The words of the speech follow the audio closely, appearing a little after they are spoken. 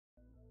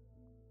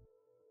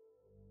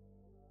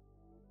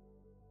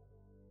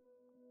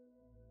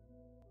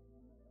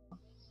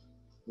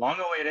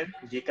long-awaited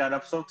Geek Out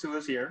episode 2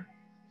 is here.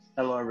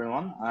 Hello,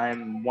 everyone.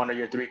 I'm one of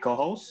your three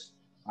co-hosts.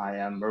 I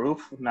am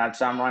Maroof, Mad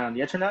Samurai on the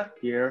internet.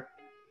 Here,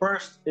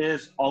 first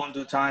is All in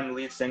Due Time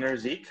lead singer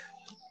Zeke.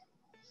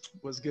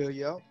 What's good,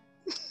 yo?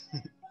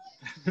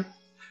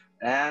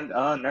 And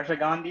Nersha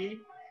Gandhi,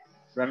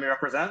 Remy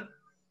represent.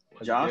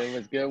 Josh.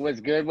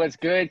 What's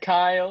good,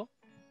 Kyle?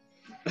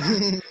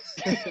 This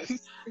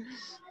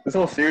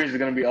whole series is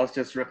going to be us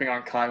just ripping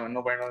on Kyle and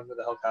nobody knows who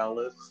the hell Kyle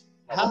is.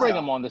 I'll bring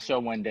him on the show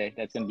one day.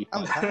 That's gonna be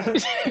fun.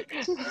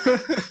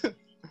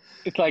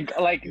 It's like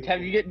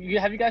have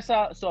you guys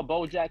saw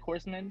BoJack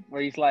Horseman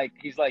where he's like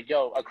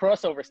yo, a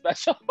crossover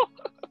special.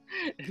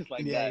 It's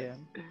like that. Yeah.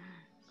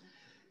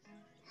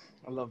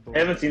 I love BoJack. I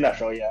haven't seen that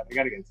show yet. We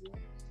gotta get to it.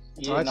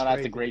 Yeah,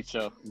 that's a great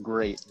show.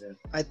 Great. Yeah.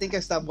 I think I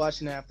stopped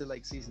watching it after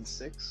like season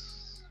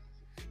 6.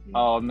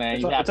 Oh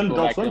man, you have to go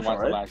back and watch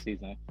the right? last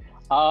season.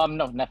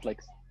 No,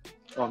 Netflix.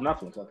 Oh,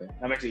 Netflix. Okay,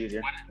 that makes it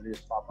easier. You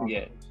just pop on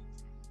Yeah. Netflix.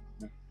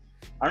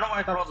 I don't know why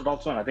I thought it was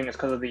Adult Swim. I think it's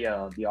because of the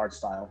art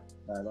style.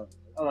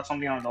 That's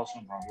something on Adult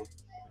Swim probably.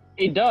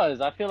 It does.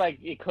 I feel like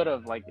it could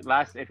have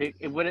if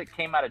it would have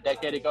came out a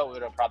decade ago, it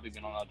would have probably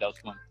been on Adult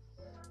Swim.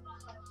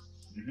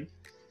 Mm-hmm.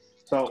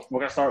 So we're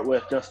gonna start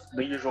with just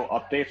the usual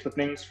updates with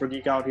things for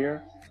Geek Out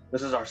here.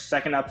 This is our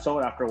second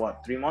episode after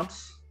 3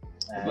 months,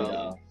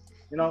 and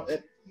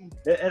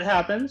it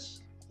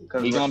happens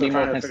because we're still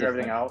trying to figure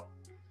everything out.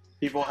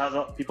 People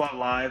have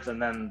lives,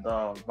 and then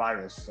the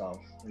virus. So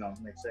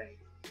makes things.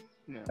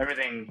 Yeah.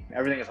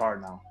 Everything is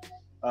hard now.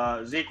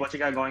 Zeke, what you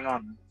got going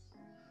on?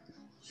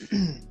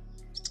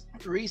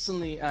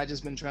 Recently, I've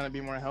just been trying to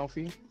be more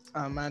healthy.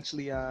 I'm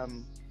actually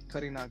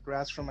cutting out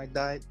grass from my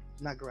diet.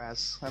 Not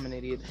grass. I'm an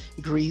idiot.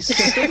 Grease.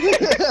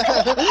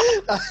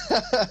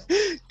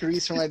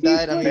 Grease from my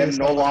diet. I am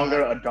no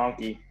longer a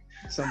donkey.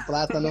 Some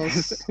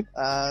plátanos.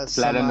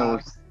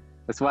 Plátanos.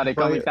 That's why they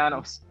call me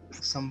Thanos.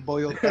 Some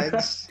boiled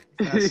eggs.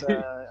 That's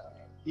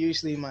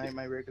usually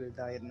my regular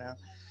diet now.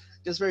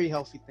 Just very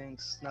healthy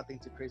things, nothing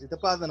too crazy. The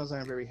plátanos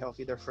aren't very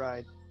healthy; they're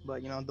fried.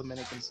 But I'm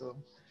Dominican, so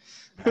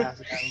I have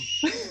to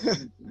have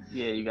them.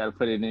 Yeah, you gotta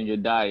put it in your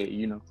diet,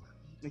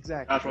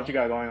 Exactly. That's what you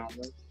got going on,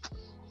 man.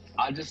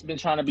 I've just been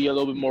trying to be a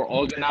little bit more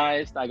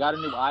organized. I got a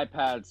new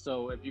iPad,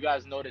 so if you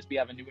guys notice, we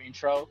have a new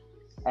intro.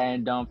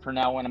 And for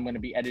now on, I'm going to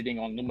be editing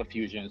on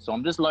LumaFusion. So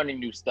I'm just learning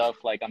new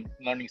stuff. Like I'm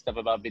learning stuff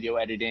about video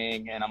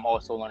editing, and I'm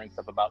also learning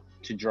stuff about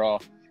to draw.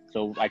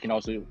 So I can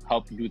also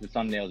help do the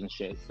thumbnails and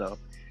shit. So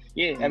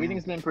yeah,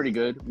 everything's been pretty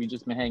good. We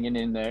just been hanging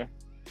in there.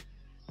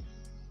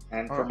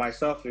 And for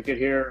myself, you could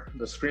hear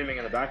the screaming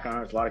in the background.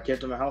 There's a lot of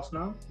kids in my house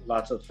now.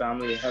 Lots of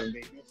family having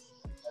babies.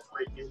 That's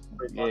pretty cute.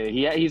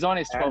 Yeah, he's on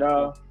his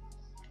 12th.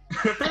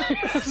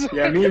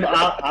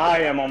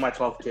 I am on my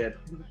 12th kid.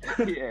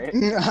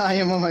 Yeah. I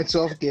am on my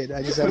 12th kid.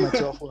 I just had my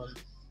 12th one.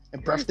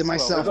 And birthed it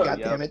myself,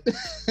 goddammit.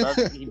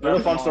 There's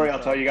a fun story I'll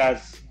tell you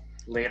guys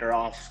later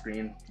off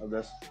screen of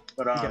this.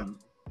 But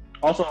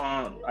also,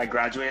 I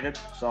graduated,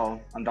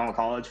 so I'm done with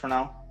college for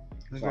now.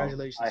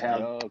 Congratulations. So I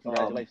have a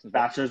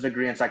bachelor's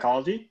degree in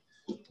psychology.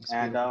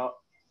 And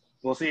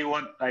we'll see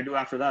what I do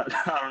after that.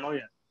 I don't know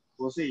yet.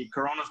 We'll see.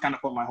 Corona's kind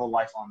of put my whole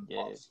life on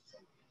pause.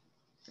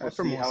 We'll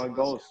see how it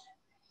goes.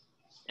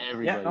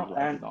 Everybody's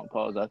on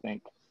pause, I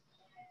think.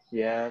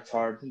 Yeah, it's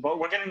hard. But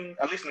we're getting,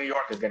 at least New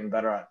York is getting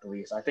better at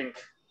least. I think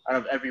out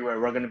of everywhere,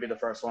 we're going to be the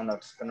first one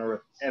that's going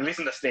to, at least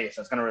in the States,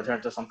 that's going to return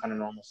to some kind of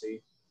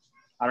normalcy.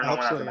 I don't know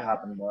when that's going to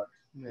happen, but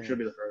it should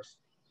be the first.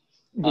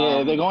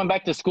 Yeah, they're going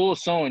back to school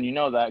soon. You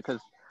know that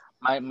because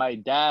my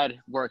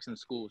dad works in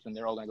schools and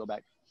they're all going to go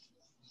back.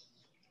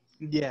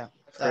 Yeah.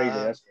 That's crazy.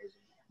 That's crazy.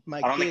 I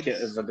don't think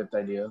it is a good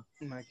idea.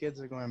 My kids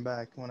are going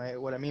back.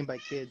 What I mean by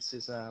kids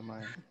is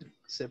my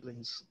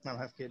siblings. I don't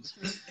have kids.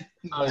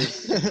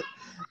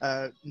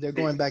 They're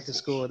going back to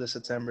school this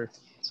September,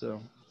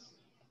 so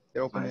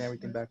they're opening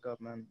everything back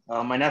up, man.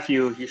 My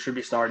nephew, he should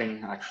be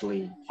starting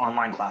actually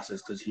online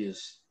classes because he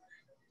is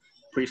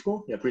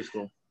preschool. Yeah,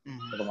 preschool.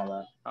 Something like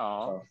that.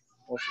 Oh.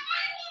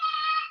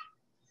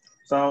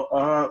 So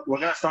we're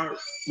gonna start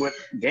with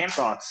game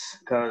thoughts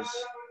because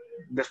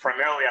this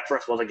primarily at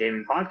first was a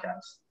gaming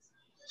podcast.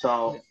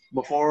 So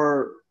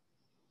before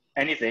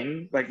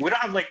anything, we don't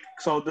have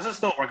so this is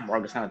still a work in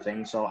progress kind of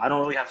thing. So I don't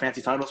really have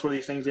fancy titles for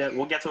these things yet.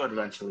 We'll get to it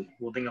eventually.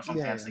 We'll think of some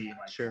fancy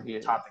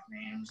topic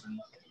names, and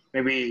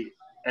maybe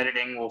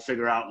editing will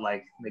figure out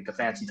make a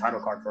fancy title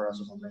card for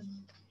us or something,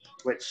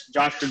 which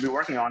Josh should be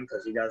working on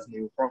because he has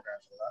new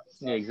programs for that.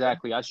 So. Yeah,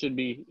 exactly.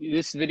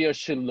 This video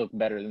should look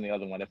better than the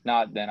other one. If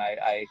not, then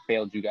I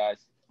failed you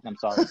guys. I'm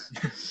sorry.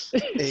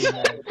 Hey,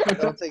 man,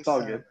 it all takes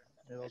time. Good.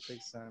 It all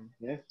takes time.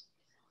 Yeah.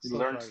 You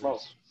learn slow.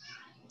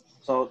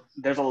 So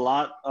there's a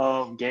lot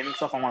of gaming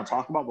stuff I want to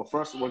talk about, but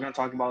first we're going to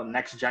talk about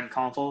next-gen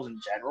consoles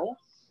in general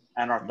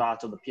and our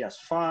thoughts of the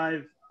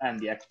PS5 and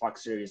the Xbox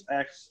Series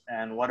X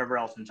and whatever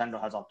else Nintendo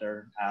has out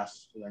there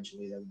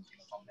eventually.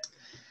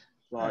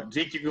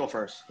 Zeke, you go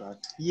first. Go ahead.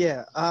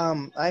 Yeah,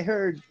 I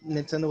heard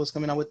Nintendo was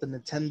coming out with the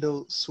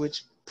Nintendo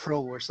Switch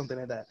Pro or something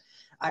like that.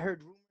 I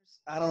heard rumors.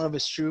 I don't know if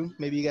it's true.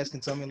 Maybe you guys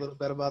can tell me a little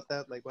bit about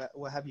that.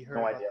 What have you heard?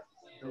 No idea.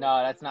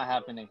 No, that's not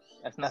happening.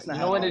 That's not. That's not You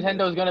know what happening.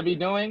 Nintendo's gonna be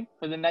doing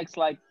for the next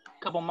like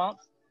couple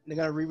months? They're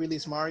gonna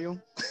re-release Mario.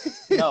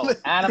 No,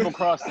 Animal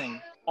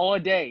Crossing all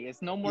day.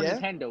 It's no more Yeah?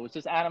 Nintendo. It's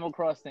just Animal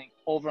Crossing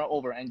over and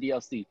over and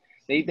DLC.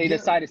 They Yeah.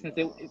 decided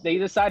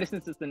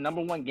since it's the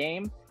number one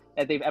game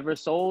that they've ever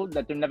sold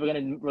that they're never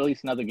gonna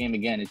release another game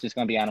again. It's just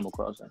gonna be Animal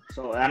Crossing.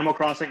 So Animal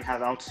Crossing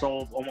has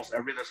outsold almost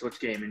every other Switch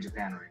game in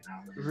Japan right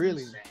now. which is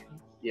Really? insane.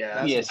 Yeah.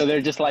 That's Yeah, so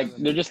they're just like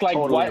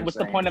Totally why, what's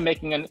the insane. point of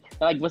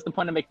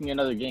making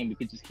another game? We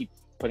could just keep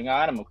putting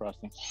out Animal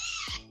Crossing.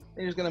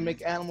 They're just gonna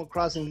make Animal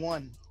Crossing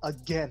 1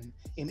 again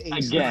in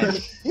HD. Again.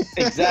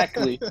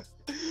 Exactly.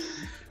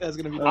 That's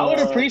gonna be. I would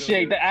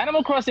appreciate that.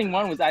 Animal Crossing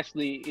 1 was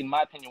actually, in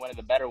my opinion, one of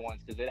the better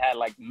ones because it had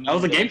like That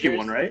was the villagers. GameCube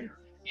one, right?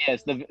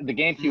 Yes, the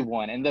GameCube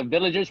one, and the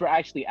villagers were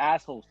actually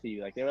assholes to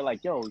you. Like they were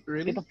like, "Yo,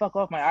 Really? get the fuck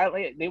off my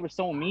island." They were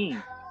so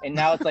mean, and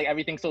now it's like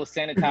everything's so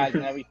sanitized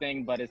and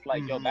everything. But it's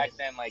like, yo, back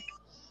then, like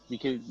we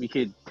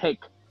could take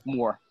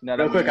more. You know what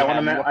Real quick, We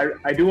had more.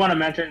 I do want to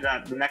mention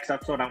that the next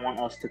episode I want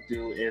us to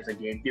do is a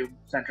GameCube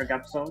centric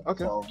episode.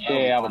 Okay. So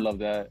Yeah, I would love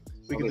that.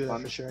 We can That'll be do that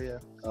fun. for sure. Yeah.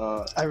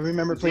 Uh, I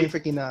remember playing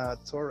freaking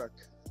Torok.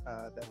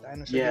 That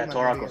dinosaur. yeah, game,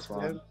 Torok I was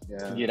think. fun.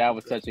 Yeah. Yeah, that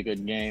was such a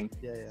good game.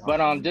 Yeah, yeah.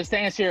 But just to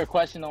answer your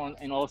question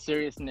in all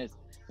seriousness,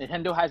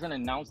 Nintendo hasn't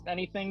announced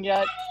anything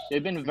yet.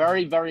 They've been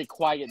very, very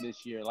quiet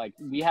this year. Like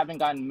we haven't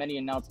gotten many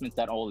announcements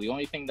at all. The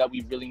only thing that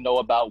we really know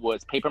about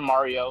was Paper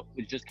Mario,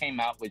 which just came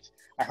out, which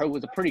I heard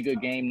was a pretty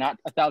good game. Not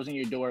a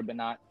 1,000-Year Door, but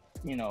not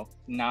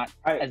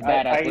as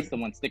bad as what's the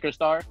one, Sticker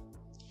Star.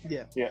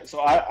 Yeah. Yeah. So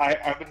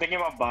I've been thinking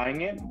about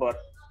buying it, but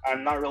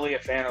I'm not really a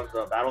fan of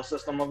the battle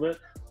system of it.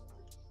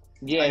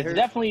 Yeah, I it's heard-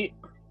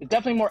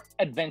 definitely more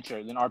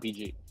adventure than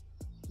RPG.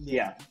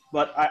 Yeah,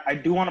 but I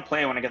do want to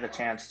play it when I get the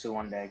chance to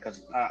one day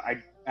because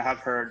I have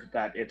heard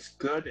that it's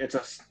good. It's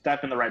a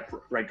step in the right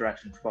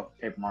direction for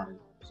Paper Mario.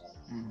 So.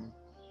 Mm-hmm.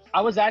 I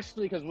was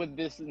actually, because with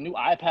this new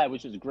iPad,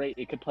 which is great,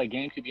 it could play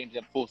GameCube games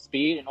at full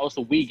speed and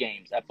also Wii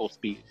games at full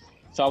speed.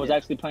 So I was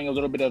actually playing a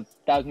little bit of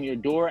 1,000-Year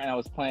Door, and I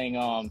was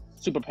playing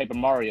Super Paper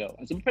Mario.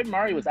 And Super Paper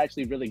Mario was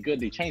actually really good.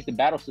 They changed the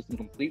battle system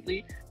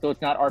completely, so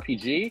it's not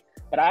RPG.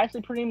 But I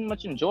actually pretty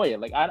much enjoy it.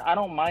 Like I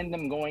don't mind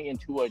them going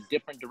into a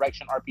different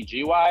direction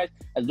RPG-wise,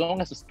 as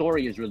long as the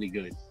story is really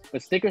good.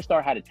 But Sticker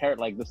Star had a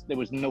there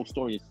was no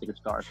story to Sticker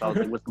Star, so I was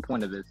like, what's the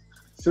point of this?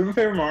 Super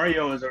Paper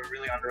Mario is a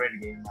really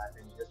underrated game, in my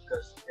opinion, just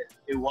because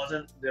it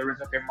wasn't the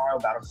original Paper Mario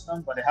battle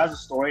system, but it has a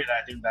story that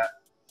I think that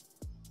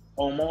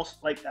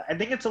almost, like, I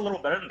think it's a little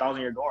better than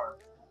 1,000-Year Door,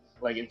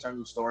 like, in terms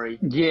of story.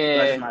 Yeah,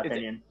 That's my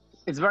opinion.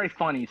 It's very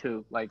funny,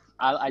 too. Like,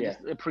 I Yeah,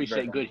 just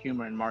appreciate good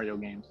humor in Mario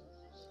games.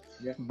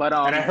 Yeah. But,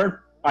 And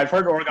I've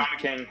heard Origami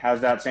King has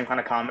that same kind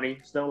of comedy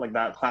still, like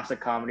that classic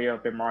comedy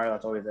of Paper Mario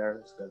that's always there.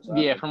 It's good. So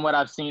yeah, from what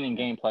I've seen in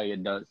gameplay,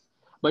 it does.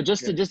 But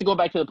just to go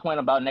back to the point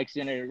about next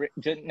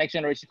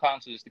generation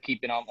consoles, to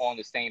keep it on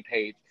the same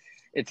page,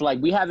 it's like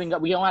we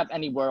don't have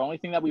anywhere. Only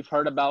thing that we've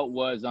heard about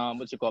was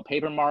what's it called,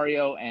 Paper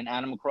Mario and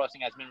Animal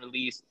Crossing has been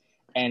released,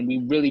 and we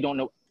really don't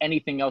know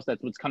anything else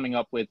that's what's coming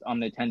up with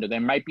Nintendo. There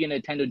might be a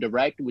Nintendo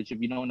Direct, which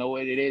if you don't know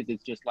what it is,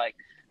 it's just like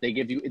they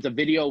give you, it's a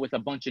video with a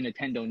bunch of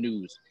Nintendo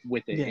news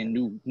with it and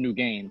new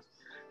games.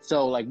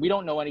 So like we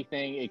don't know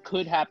anything. It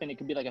could happen. It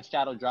could be like a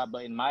shadow drop,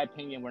 but in my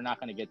opinion, we're not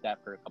going to get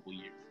that for a couple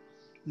years.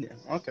 Yeah.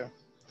 Okay.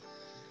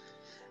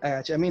 I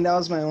got you. I mean, that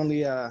was my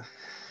only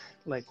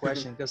like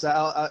question, because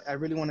I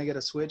really want to get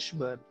a Switch,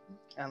 but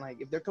like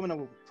if they're coming up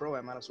with Pro,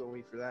 I might as well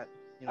wait for that.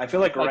 You know? I feel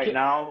like Like right it-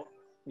 now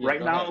go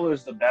ahead.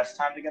 is the best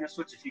time to get a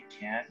Switch if you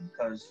can,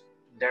 because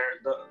the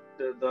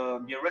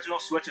original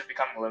Switch is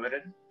becoming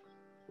limited.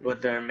 But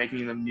they're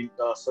making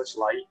the Switch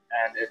Lite,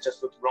 and it's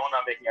just with Rona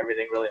making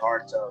everything really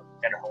hard to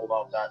get a hold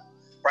of that.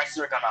 Prices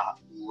are gonna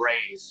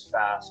raise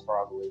fast,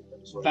 probably. For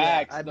the Switch.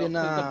 Facts. I've though, been,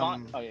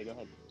 'cause oh yeah, go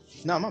ahead.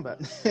 No, my bad.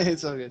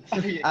 It's all good.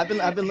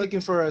 I've been looking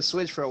for a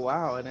Switch for a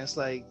while, and it's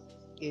like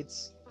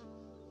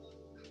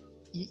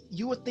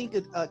you would think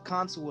a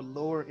console would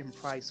lower in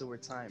price over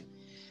time,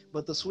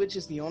 but the Switch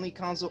is the only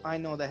console I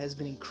know that has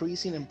been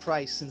increasing in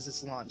price since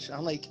its launch.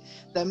 I'm like,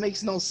 that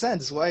makes no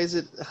sense. Why is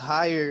it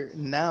higher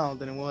now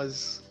than it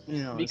was?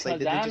 You know, it's Because like,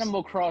 did they just-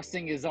 Animal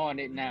Crossing is on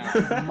it now.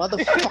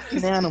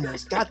 motherfucking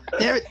animals. God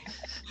damn it.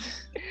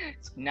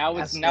 now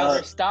That's-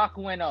 their stock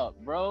went up,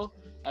 bro.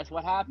 That's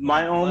what happened.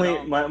 My only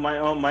But, my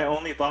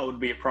only thought would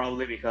be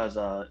probably because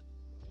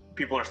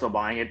people are still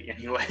buying it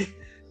anyway.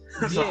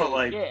 So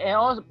like, and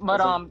also,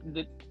 but also-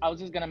 I was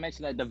just gonna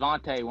mention that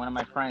Devontae, one of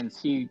my friends,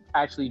 he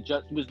actually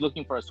just was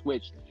looking for a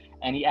Switch,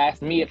 and he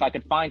asked me if I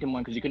could find him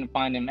one because he couldn't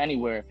find them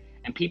anywhere.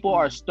 And people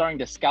are starting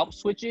to scalp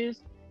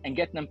Switches and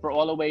get them for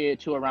all the way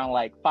to around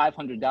like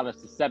 $500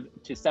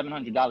 to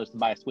 $700 to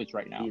buy a Switch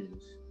right now.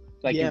 Jesus.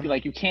 Like Yeah.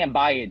 you can't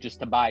buy it just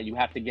to buy it. You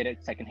have to get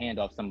it secondhand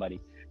off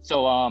somebody.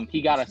 So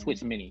he got a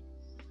Switch Mini.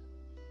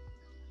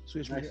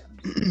 Switch. Nice.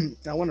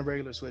 I want a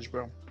regular Switch,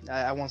 bro.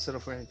 I won't settle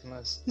for anything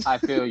less. I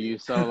feel you.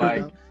 So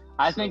like,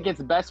 I think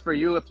it's best for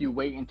you if you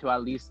wait until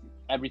at least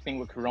everything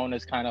with Corona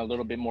is kind of a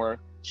little bit more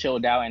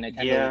chilled out and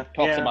Nintendo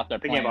talks about their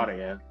thinking plan. about it.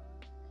 Yeah.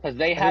 Because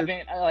they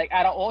haven't, like,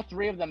 out of all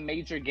three of the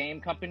major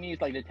game companies,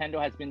 like,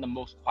 Nintendo has been the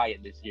most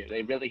quiet this year.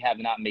 They really have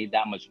not made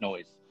that much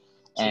noise.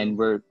 And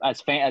we're,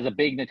 as a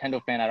big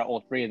Nintendo fan, out of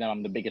all three of them,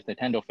 I'm the biggest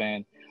Nintendo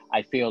fan.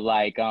 I feel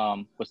like,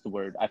 what's the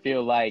word? I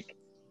feel like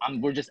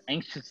we're just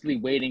anxiously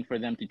waiting for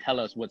them to tell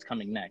us what's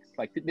coming next.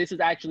 Like, this is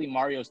actually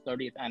Mario's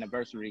 30th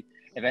anniversary.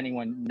 If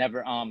anyone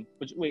never,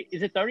 wait,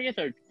 is it 30th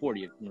or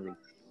 40th, Maroof?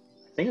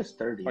 I think it's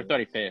 30. Or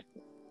 35th.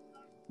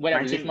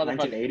 Whatever, 19, this motherfucker.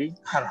 1980?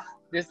 I don't know.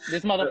 This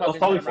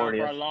motherfucker's been around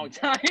for a long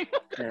time.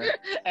 Yeah.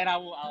 And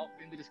I'll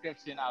in the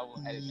description I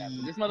will edit that.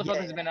 But this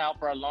motherfucker's been out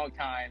for a long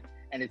time,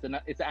 and it's an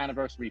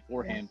anniversary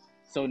for him.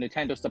 So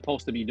Nintendo's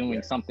supposed to be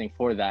doing something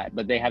for that,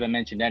 but they haven't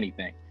mentioned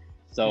anything.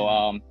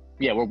 So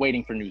we're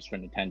waiting for news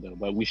from Nintendo,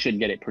 but we should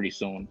get it pretty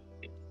soon,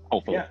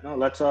 hopefully. Yeah, no,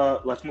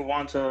 let's move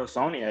on to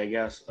Sony, I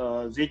guess.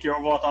 Zeke, your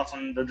overall thoughts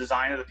on the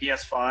design of the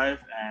PS5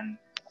 and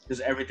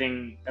just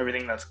everything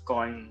that's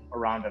going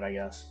around it, I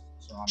guess.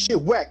 So,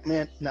 shit whack,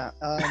 man. Nah.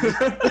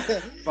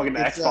 Fucking the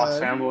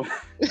Xbox fanboy.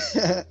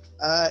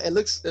 It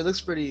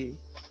looks pretty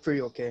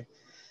okay.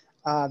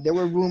 There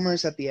were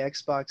rumors that the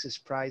Xbox is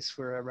priced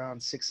for around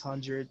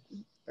 $600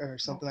 or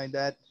something like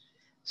that.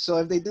 So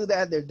if they do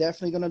that, they're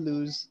definitely gonna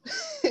lose,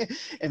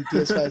 and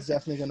PS5 is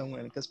definitely gonna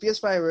win because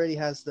PS5 already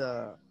has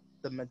the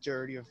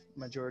majority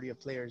of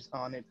players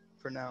on it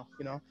for now.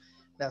 You know,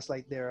 that's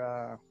like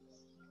their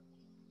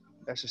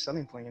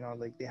selling point. You know,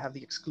 like they have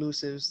the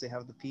exclusives, they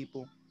have the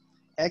people.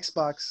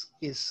 Xbox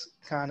is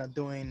kind of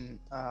doing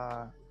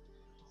kind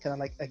of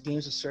like a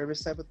games of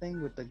service type of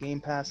thing with the Game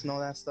Pass and all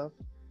that stuff.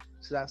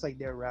 So that's like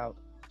their route.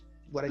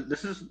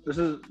 This is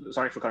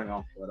sorry for cutting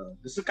off, but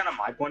this is kind of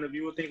my point of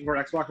view with things for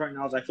Xbox right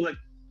now. Is I feel like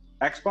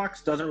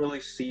Xbox doesn't really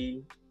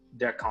see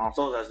their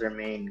consoles as their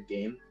main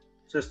game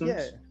systems.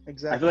 Yeah,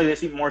 exactly. I feel like they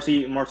see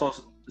more so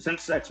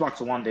since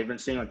Xbox One, they've been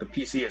seeing like the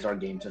PC as our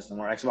game system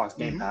or Xbox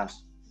Game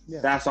Pass.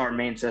 Yeah. That's our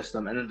main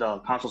system, and then the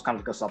consoles kind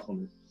of like a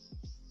supplement.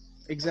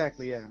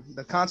 Exactly, yeah.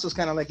 The console's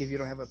kind of like if you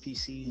don't have a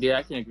PC. Yeah,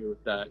 I can agree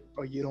with that.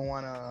 Or you don't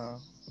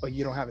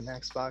have an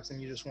Xbox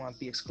and you just want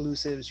the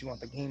exclusives, you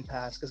want the Game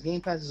Pass, because Game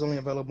Pass is only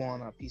available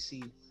on a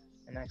PC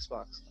and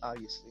Xbox,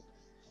 obviously.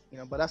 You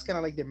know, but that's kind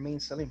of like their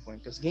main selling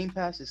point, because Game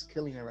Pass is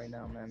killing it right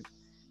now, man.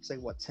 It's like,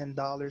 what,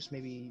 $10,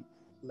 maybe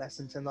less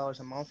than $10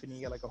 a month, and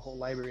you get like a whole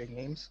library of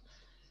games.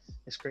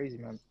 It's crazy,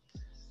 man.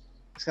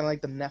 It's kind of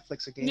like the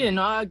Netflix of games. Yeah,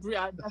 no, I agree.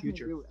 I definitely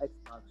agree with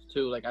Xbox,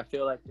 too. Like, I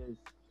feel like there's...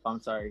 I'm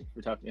sorry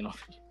for talking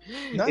off.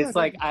 It's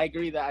like, I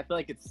agree that I feel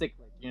like it's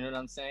cyclic. You know what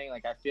I'm saying?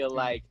 Like, I feel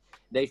like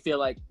they feel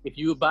like if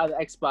you buy the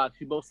Xbox,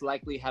 you most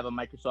likely have a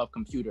Microsoft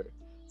computer.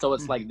 So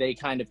it's like they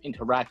kind of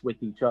interact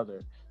with each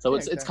other. So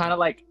it's kind of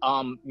like,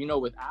 you know,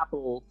 with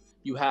Apple,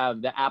 you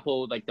have the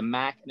Apple, like the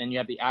Mac, and then you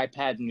have the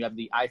iPad and you have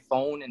the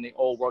iPhone, and they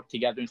all work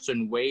together in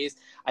certain ways.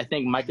 I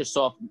think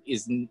Microsoft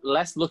is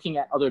less looking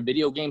at other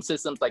video game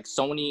systems like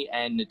Sony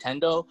and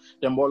Nintendo.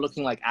 They're more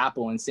looking like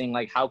Apple and saying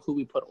like, how could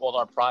we put all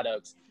our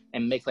products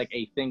and make like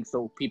a thing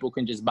so people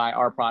can just buy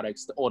our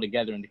products all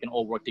together and they can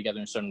all work together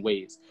in certain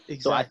ways.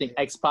 Exactly. So I think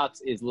Xbox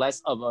is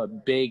less of a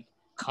big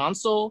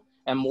console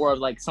and more of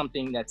like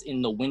something that's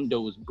in the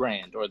Windows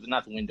brand, or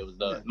not the Windows,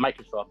 the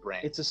Microsoft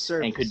brand. It's a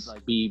service. And could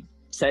like be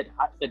said,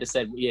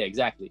 yeah,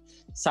 exactly,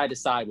 side to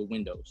side with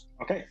Windows.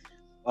 Okay.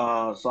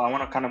 So I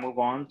want to kind of move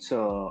on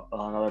to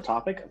another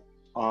topic.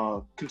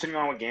 Continuing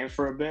on with games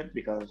for a bit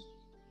because...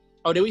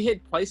 Oh, did we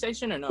hit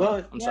PlayStation or no?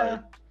 Well, I'm sorry.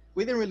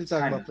 We didn't really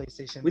talk about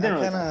PlayStation.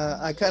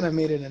 I kind of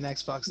made it an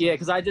Xbox. Yeah,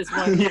 because I just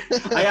went...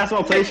 I asked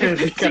about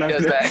PlayStation. Kind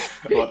of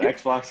about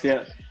Xbox,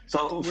 yeah.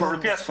 So for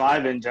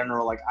PS5 in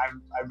general, like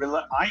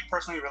I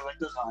personally really like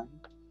design.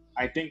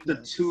 I think the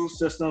two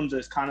systems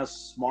is kind of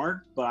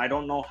smart, but I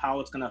don't know how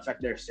it's gonna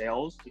affect their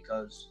sales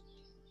because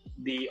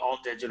the all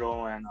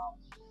digital and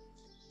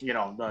you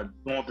know, the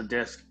one with the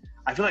disc.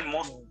 I feel like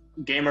most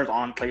gamers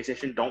on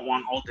PlayStation don't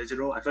want all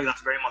digital. I feel like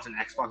that's very much an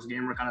Xbox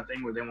gamer kind of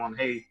thing where they want,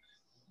 hey,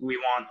 we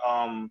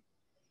want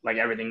like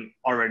everything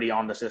already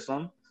on the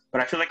system.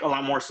 But I feel like a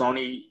lot more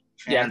Sony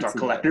fans are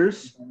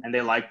collectors and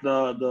they like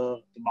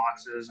the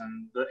boxes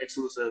and the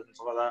exclusives and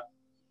stuff like that.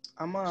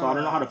 So I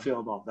don't know how to feel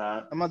about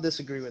that. I'm gonna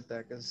disagree with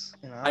that because,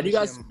 you know. How do you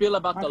guys feel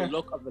about the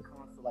look of the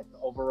console, like the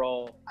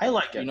overall? I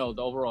like it. You know,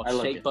 the overall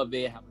shape of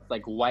it, how it's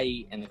like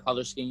white and the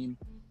color scheme.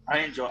 I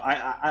enjoy.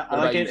 I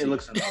like it. It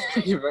looks.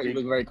 You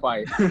look very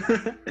quiet.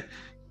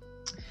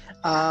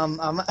 I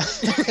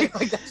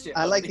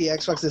like the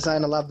Xbox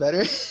design a lot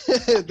better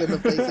than the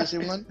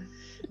PlayStation one.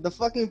 The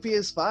fucking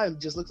PS5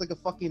 just looks like a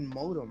fucking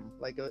modem,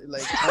 like but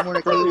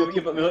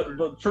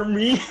for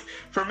me,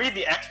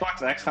 the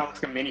Xbox X kind of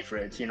looks like a mini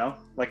fridge, you know,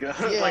 like a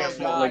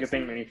small, like a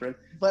thing mini fridge.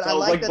 But so, I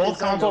like both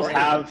consoles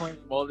have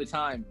all the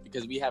time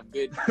because we have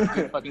good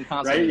fucking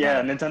consoles. Right?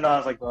 Yeah, Nintendo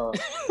has like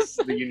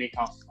the unique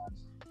consoles.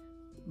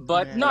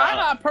 But no,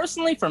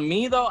 personally, for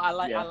me though, I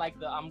like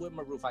I'm with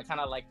Maroof. I kind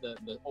of like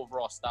the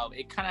overall style.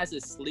 It kind of has a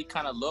sleek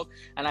kind of look,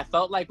 and I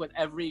felt like with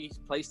every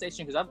PlayStation,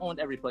 because I've owned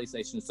every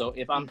PlayStation. So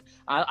if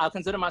I'll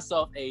consider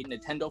myself a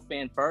Nintendo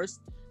fan first,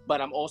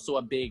 but I'm also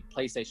a big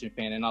PlayStation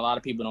fan, and a lot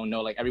of people don't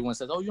know. Like everyone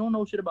says, "Oh, you don't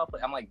know shit about play."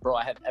 I'm like, bro,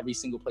 I have every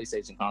single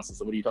PlayStation console.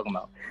 So what are you talking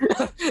about?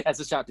 That's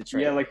a shot to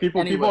trade. Yeah, like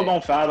people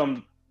don't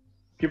fathom.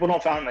 People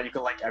don't fathom that you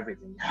can like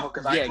everything.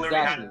 Because I literally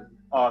had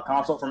a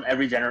console from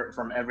every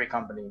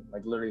company,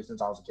 like literally since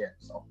I was a kid.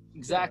 So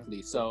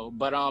exactly. So,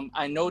 but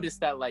I noticed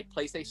that like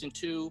PlayStation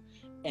 2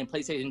 and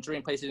PlayStation 3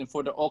 and PlayStation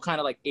 4, they're all kind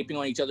of like aping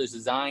on each other's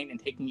design and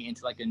taking it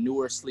into like a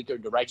newer, sleeker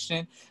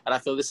direction. And I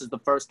feel this is the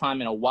first time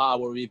in a while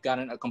where we've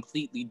gotten a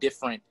completely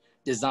different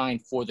design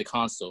for the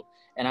console.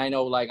 And I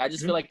know, like, I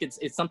just feel like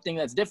it's something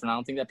that's different. I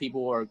don't think that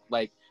people are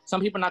like,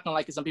 some people are not gonna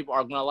like it, some people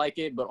are gonna like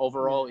it, but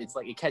overall, it's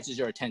like it catches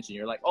your attention.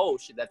 You're like, oh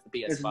shit, that's the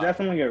PS5. It's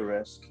definitely a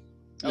risk.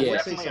 Yeah,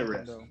 definitely a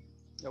risk.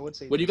 I would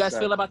say. What do you guys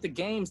feel about the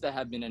games that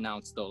have been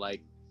announced though?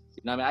 Like,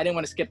 you know, I mean, I didn't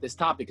want to skip this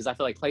topic because I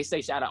feel like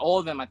PlayStation, out of all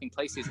of them, I think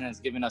PlayStation has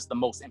given us the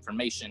most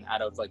information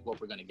out of like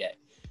what we're gonna get.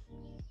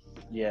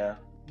 Yeah.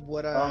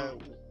 What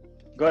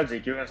Go ahead,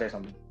 Zeke. You're gonna say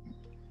something.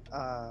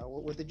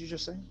 What did you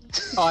just say?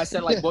 Oh, I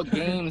said like, what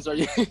games are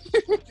you?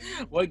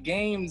 What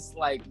games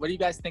like? What do you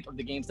guys think of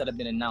the games that have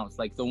been announced?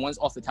 Like the ones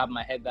off the top of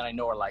my head that I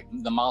know are like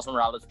the Miles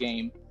Morales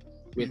game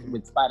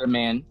with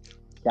Spider-Man.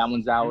 That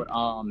one's out.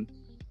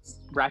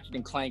 Ratchet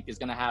and Clank is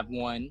gonna have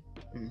one.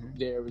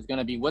 There is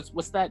gonna be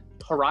what's that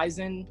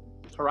Horizon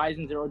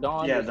Zero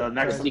Dawn? Yeah, the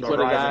next sequel to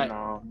that.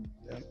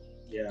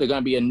 Yeah. There's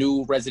gonna be a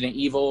new Resident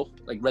Evil,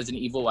 like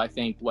Resident Evil. I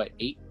think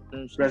 8.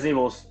 Resident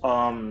Evil's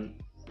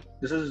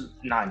this is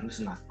 9. This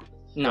is 9.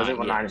 Yeah,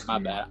 my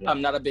bad. Yeah.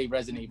 I'm not a big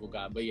Resident Evil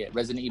guy, but yeah,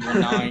 Resident Evil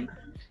 9.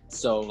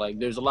 So like,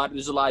 there's a lot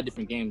of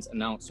different games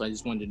announced. So I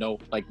just wanted to know,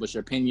 like, what's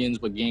your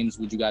opinions? What games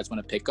would you guys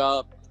want to pick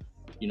up?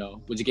 You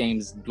know, which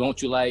games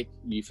don't you like?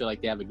 Do you feel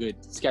like they have a good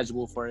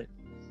schedule for it?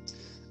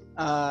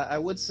 I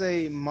would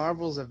say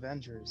Marvel's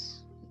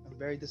Avengers. I'm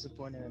very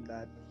disappointed in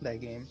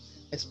that game,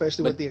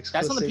 especially with the exclusivity.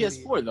 That's on the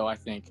PS4 though, I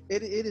think.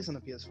 It is on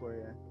the PS4,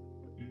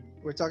 yeah.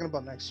 We're talking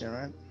about next gen,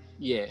 right?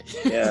 Yeah.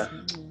 Yeah.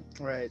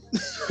 Right.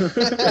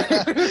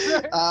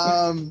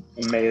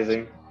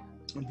 Amazing.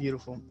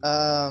 Beautiful.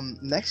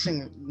 Next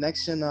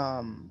gen.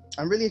 I'm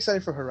really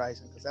excited for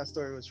Horizon because that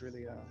story was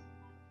really good.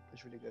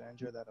 I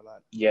enjoyed that a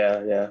lot.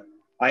 Yeah.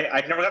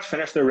 I never got to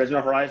finish the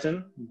original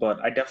Horizon, but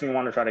I definitely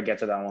want to try to get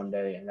to that one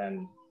day, and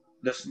then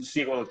this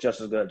sequel looks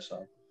just as good.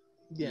 So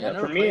yeah,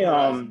 for me,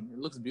 it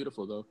looks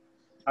beautiful though.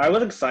 I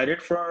was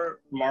excited for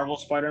Marvel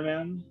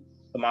Spider-Man,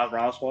 the Miles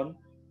Morales one,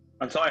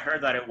 until I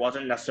heard that it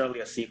wasn't necessarily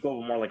a sequel,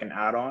 but more like an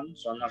add-on.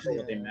 So I'm not sure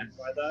what they meant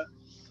by that.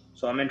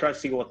 So I'm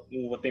interested to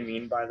see what they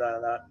mean by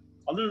that.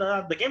 Other than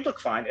that, the games look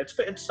fine. It's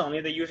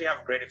Sony. They usually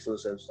have great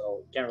exclusives,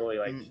 so can't really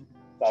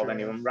fault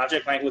any of them. Ratchet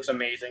and Clank looks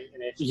amazing.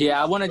 And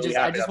I want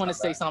to I just want to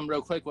say something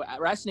real quick.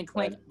 Ratchet and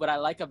Clank, what I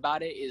like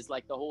about it is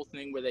like the whole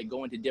thing where they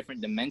go into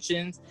different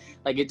dimensions.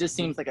 Like it just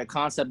seems like a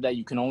concept that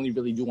you can only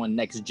really do on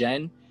next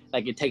gen.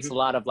 Like it takes a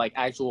lot of like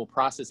actual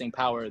processing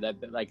power that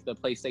like the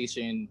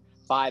PlayStation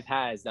 5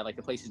 has that like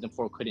the PlayStation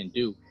 4 couldn't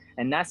do.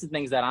 And that's the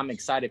things that I'm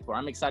excited for.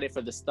 I'm excited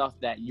for the stuff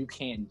that you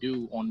can't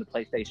do on the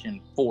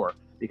PlayStation 4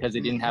 because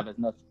it didn't have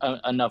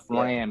enough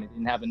RAM. It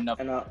didn't have enough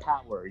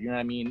power. You know what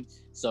I mean?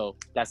 So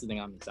that's the thing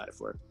I'm excited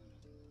for.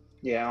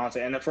 Yeah,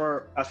 honestly. And as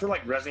for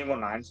like Resident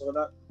Evil 9, so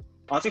that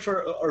honestly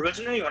for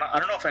originally, I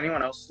don't know if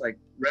anyone else like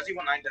Resident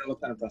Evil 9 didn't look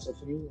that impressive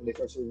to me when they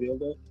first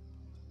revealed it.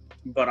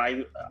 But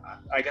I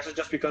guess it's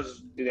just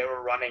because they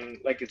were running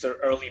like it's an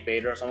early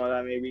beta or something like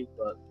that maybe.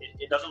 But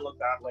it doesn't look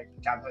that like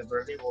Capcom's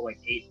Resident Evil like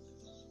 8.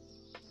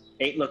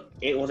 8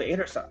 was it 8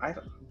 or 7?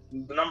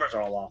 The numbers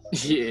are all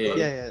off.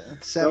 Yeah.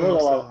 7.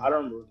 I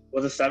don't remember.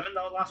 Was it 7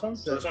 that was last one?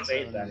 So this one's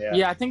 8 then. Yeah.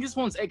 Yeah, I think this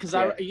one's 8 because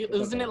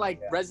wasn't it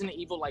like Resident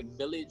Evil like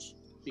Village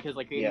because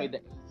like they made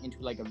it into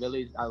like a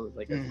village. I was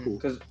like, that's cool.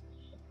 Because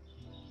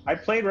I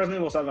played Resident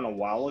Evil 7 a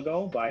while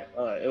ago, but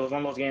it was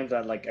one of those games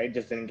that like I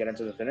just didn't get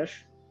into the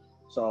finish.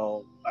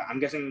 So I'm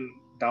guessing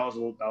that was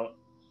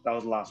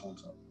the last one.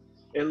 So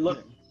it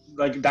looked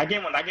like that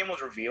game when that game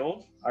was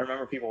revealed. I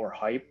remember people were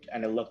hyped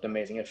and it looked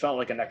amazing. It felt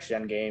like a next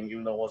gen game,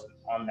 even though it wasn't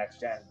on next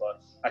gen.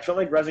 But I feel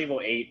like Resident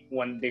Evil 8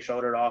 when they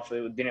showed it off,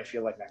 it didn't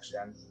feel like next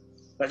gen.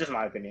 That's just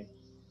my opinion.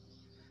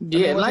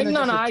 Yeah,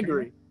 I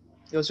agree.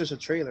 It was just a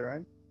trailer,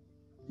 right?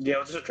 Yeah, it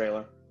was just a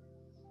trailer.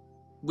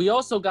 We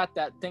also got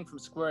that thing from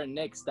Square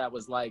Enix that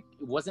was like,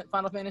 it wasn't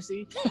Final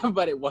Fantasy,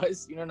 but it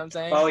was, you know what I'm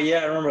saying? Oh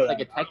yeah, I remember that.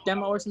 Like a tech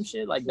demo or some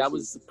shit. Like that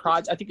was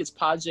I think it's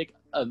Project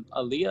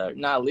Aaliyah.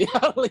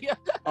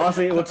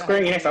 Honestly, with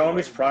Square Enix, I won't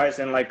be surprised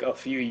in like a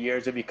few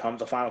years it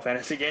becomes a Final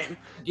Fantasy game.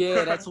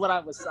 Yeah, that's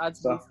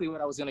basically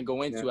what I was gonna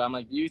go into. Yeah. I'm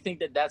like, do you think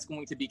that that's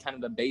going to be kind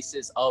of the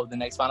basis of the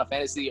next Final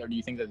Fantasy, or do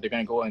you think that they're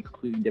gonna go in a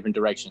completely different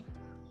direction?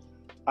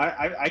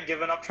 I've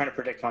given up trying to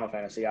predict Final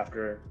Fantasy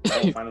after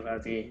Final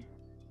Fantasy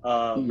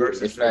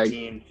versus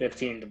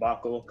 15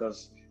 debacle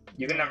because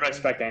you can never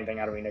expect anything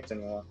out of Enix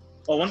anymore.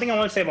 Well, one thing I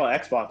want to say about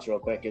Xbox real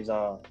quick is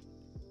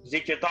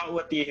Zeke, your thought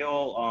with the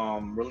whole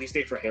release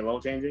date for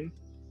Halo changing?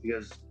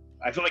 Because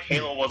I feel like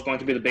Halo was going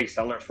to be the big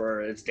seller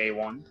for its day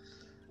one.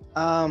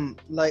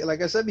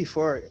 Like I said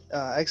before,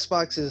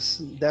 Xbox is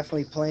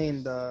definitely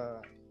playing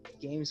the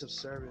games of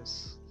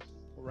service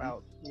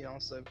route, you know.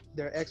 So if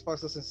their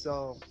Xbox doesn't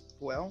sell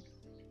well,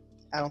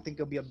 I don't think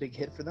it'll be a big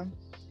hit for them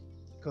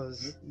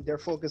because they're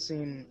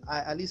focusing.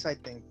 At least I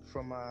think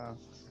from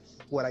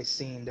what I've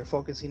seen, they're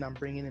focusing on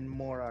bringing in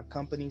more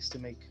companies to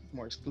make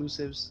more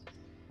exclusives.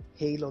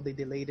 Halo, they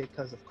delayed it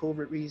because of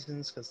COVID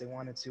reasons, because they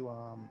wanted to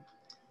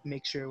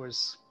make sure it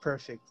was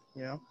perfect,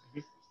 you know.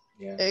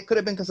 Yeah. It could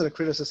have been because of the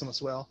criticism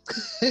as well,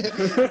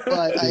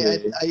 but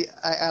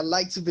I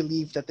like to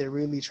believe that they're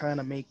really trying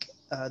to make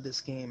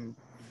this game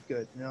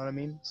good. You know what I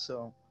mean?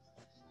 So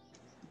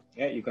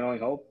yeah, you can only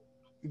hope.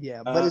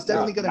 Yeah, but it's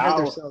definitely gonna hurt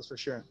their sales for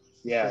sure.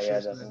 Yeah, for sure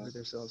it's gonna hurt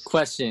their sales.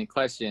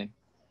 Question.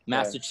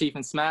 Master Chief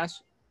and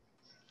Smash?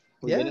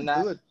 We Yeah, getting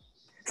that? do it.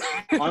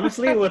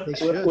 Honestly,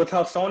 with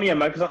how Sony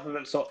and Microsoft have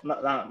been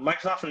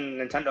Microsoft and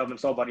Nintendo have been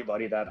so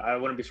buddy that I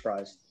wouldn't be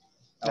surprised.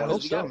 I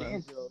hope so,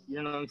 man. Banjo,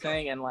 you know what I'm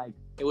saying? And like,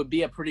 it would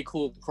be a pretty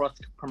cool cross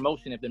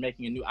promotion if they're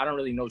making a new. I don't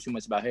really know too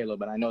much about Halo,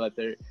 but I know that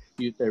they're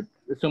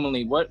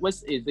assumingly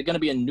is it going to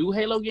be a new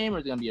Halo game or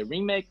is it going to be a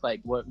remake? Like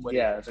what?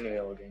 Yeah, it's a new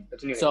Halo game.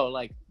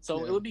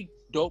 It would be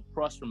dope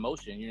cross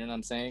promotion. You know what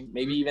I'm saying?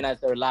 Maybe even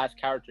as their last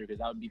character, because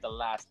that would be the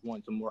last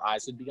one, so more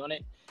eyes would be on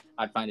it.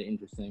 I'd find it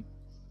interesting.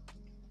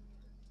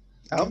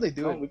 I hope they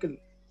do it. We could.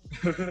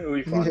 It'll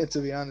be fun. Yeah, to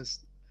be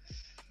honest.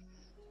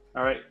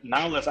 All right,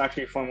 now let's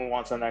actually move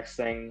on to the next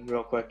thing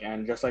real quick,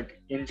 and just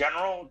like in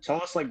general, tell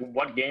us like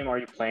what game are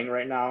you playing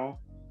right now?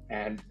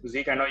 And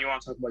Zeke, I know you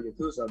want to talk about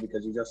Yakuza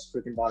because you just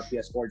freaking bought a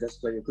PS4 just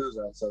to play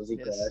Yakuza. So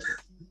Zeke, go ahead.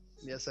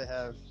 Yes, I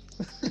have.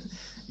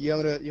 you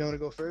want to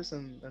go first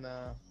and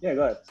yeah,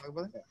 go ahead. Talk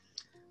about it? Yeah.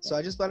 So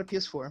I just bought a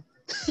PS4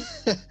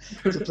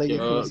 to play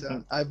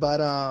Yakuza. I bought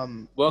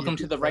Welcome Yakuza.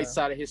 to the right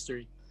side of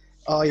history.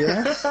 Oh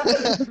yeah.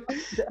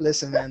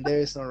 Listen, man, there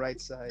is no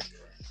right side.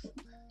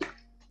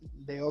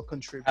 They all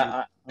contribute.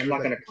 I'm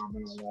not gonna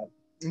comment on that.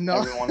 No.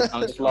 Everyone,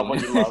 just love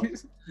what you love.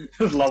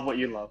 Just love what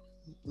you love.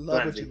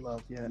 Love what you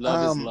love. Yeah.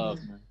 Love is love,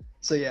 man.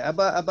 So yeah, I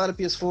bought a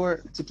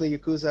PS4 to play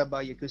Yakuza. I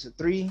bought Yakuza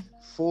 3,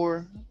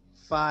 4,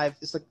 5.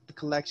 It's like the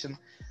collection.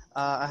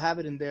 I have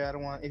it in there. I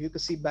don't want. If you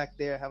could see back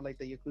there, I have like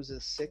the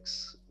Yakuza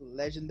 6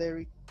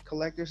 Legendary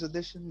Collector's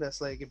Edition. That's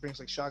like it brings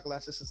like shot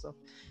glasses and stuff.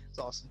 It's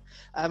awesome.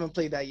 I haven't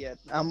played that yet.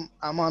 I'm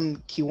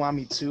on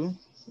Kiwami 2,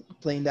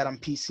 playing that on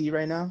PC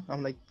right now.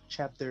 I'm like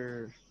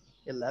chapter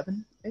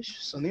 11-ish,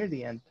 so near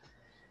the end.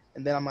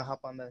 And then I'm gonna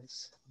hop on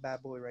this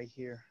bad boy right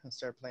here and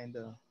start playing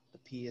the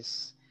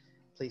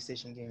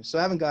PlayStation games. So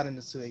I haven't gotten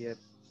into it yet.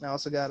 I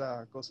also got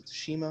Ghost of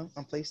Tsushima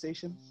on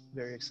PlayStation.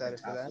 Very excited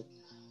for that.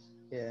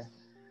 Yeah.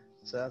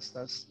 So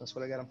that's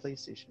what I got on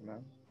PlayStation,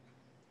 man.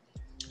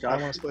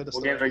 Josh,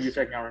 what games are you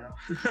checking out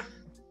right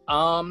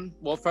now?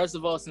 Well, first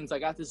of all, since I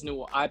got this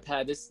new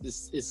iPad, this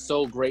is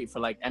so great for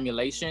like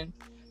emulation.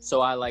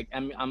 So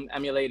I'm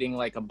emulating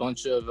like a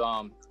bunch of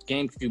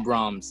GameCube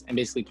ROMs and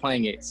basically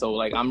playing it. So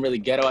like I'm really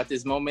ghetto at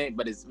this moment,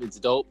 but it's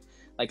dope.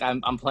 Like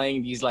I'm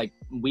playing these like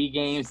Wii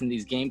games and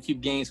these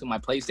GameCube games with my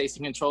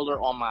PlayStation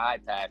controller on my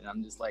iPad, and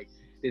I'm just like,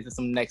 this is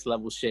some next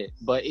level shit.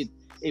 But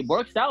it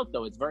works out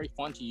though. It's very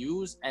fun to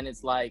use, and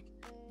it's like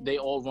they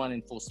all run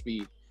in full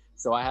speed.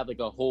 So I have like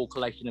a whole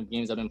collection of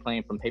games I've been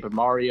playing, from Paper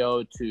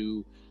Mario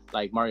to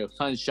like Mario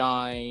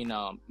Sunshine,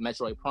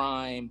 Metroid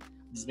Prime.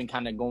 Just been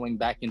kind of going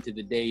back into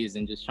the days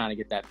and just trying to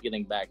get that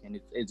feeling back, and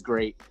it's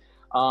great.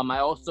 I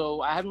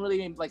haven't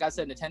really, like I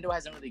said, Nintendo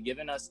hasn't really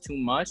given us too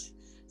much,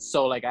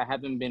 so like I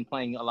haven't been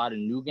playing a lot of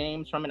new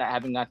games from it. I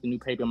haven't got the new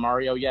Paper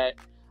Mario yet,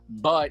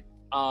 but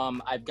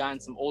I've gotten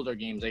some older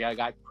games. Like I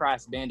got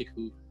Crash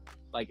Bandicoot,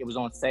 like it was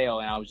on sale,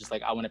 and I was just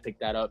like, I want to pick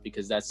that up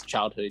because that's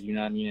childhood, you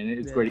know what I mean? And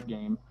it's a great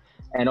game.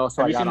 And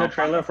also, have you seen the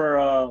trailer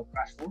for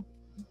Crash 4?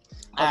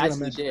 I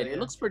actually did. It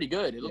looks pretty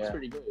good. It looks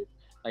pretty good.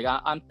 Like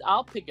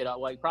I'll pick it up.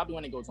 Like probably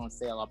when it goes on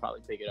sale, I'll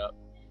probably pick it up.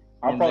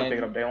 I'll probably pick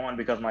it up day one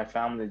because my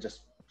family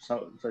just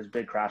such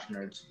big Crash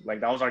nerds.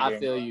 Like that was our game. I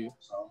feel you.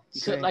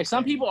 So. Like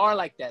some people are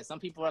like that. Some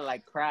people are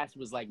like Crash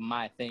was like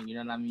my thing. You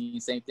know what I mean?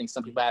 Same thing.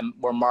 Some people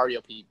were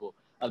Mario people.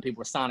 Other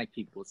people were Sonic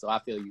people. So I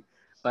feel you.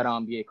 But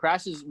yeah,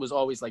 Crash was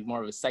always like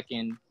more of a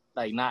second,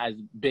 like not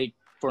as big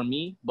for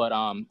me. But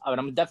I'm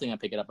definitely gonna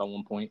pick it up at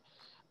one point.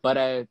 But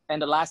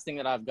and the last thing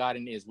that I've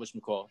gotten is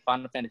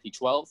Final Fantasy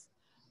 12.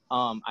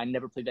 I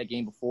never played that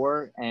game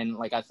before, and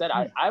like I said,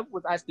 I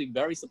was actually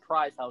very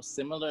surprised how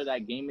similar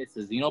that game is to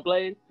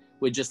Xenoblade,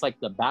 with just like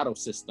the battle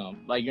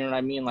system. Like, you know what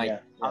I mean? Like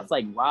I was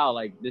like, wow,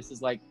 like this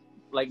is like,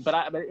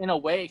 but in a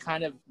way,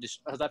 kind of,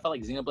 because I felt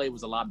like Xenoblade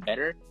was a lot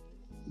better,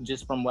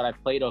 just from what I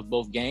played of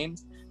both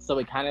games. So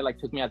it kind of like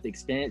took me out the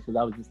experience, because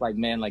I was just like,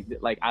 man, like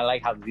I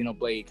like how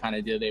Xenoblade kind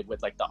of did it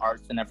with like the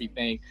arts and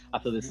everything. I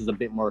feel this is a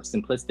bit more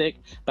simplistic,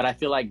 but I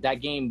feel like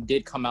that game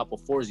did come out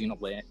before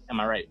Xenoblade. Am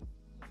I right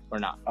or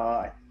not?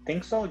 I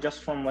think so,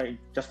 just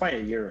by a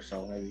year or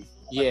so, maybe.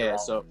 Yeah,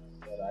 so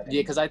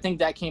because I think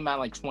that came out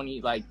like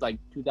 2005,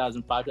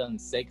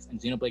 2006, and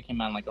Xenoblade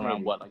came out like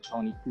around what, like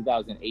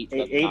 2008,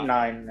 8,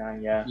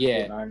 9, yeah.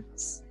 8, 9.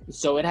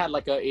 So it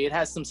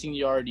has some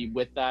seniority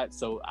with that,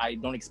 so I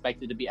don't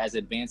expect it to be as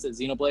advanced as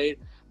Xenoblade,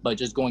 but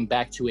just going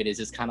back to it is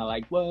just kind of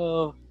like,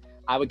 well,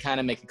 I would kind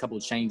of make a couple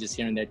of changes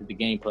here and there to the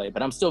gameplay.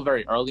 But I'm still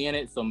very early in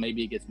it, so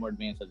maybe it gets more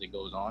advanced as it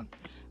goes on.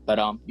 But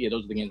yeah,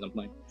 those are the games I'm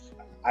playing.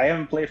 I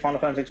haven't played Final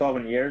Fantasy 12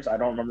 in years. I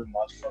don't remember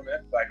much from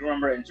it, but I do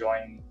remember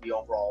enjoying the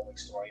overall like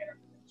story and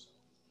everything. So,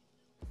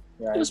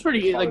 yeah, It was pretty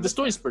good. Like the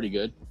story's pretty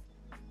good.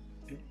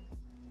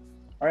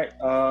 All right,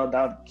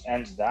 that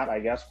ends that, I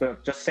guess.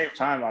 But just to save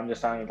time, I'm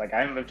just telling you, like,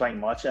 I haven't been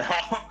playing much at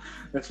all.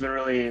 It's been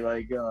really,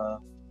 like,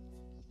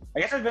 I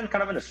guess I've been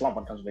kind of in a slump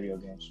when it comes to video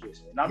games,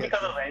 recently. Not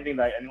because of anything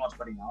that anyone's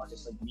putting out, it's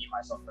just, like, me,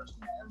 myself,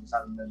 personally. I just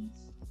haven't been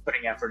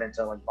putting effort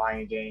into, like,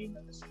 buying a game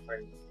and just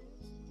putting,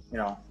 you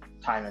know,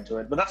 time into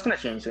it. But that's going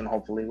to change soon,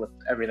 hopefully, with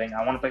everything.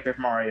 I want to play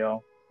Paper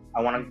Mario.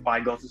 I want to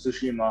buy Ghost of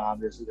Tsushima,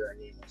 obviously. That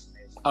game is amazing.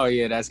 Oh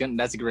yeah, that's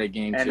a great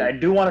game and too. I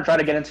do want to try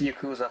to get into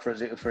Yakuza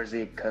for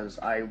Zeke because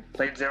I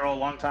played Zero a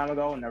long time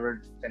ago and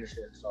never finished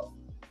it. So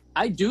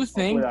I do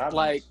think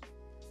like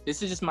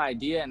this is just my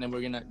idea, and then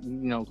we're gonna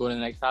go to the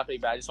next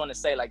topic. But I just want to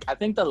say like I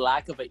think the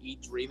lack of an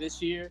E3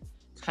 this year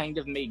kind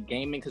of made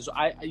gaming because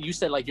you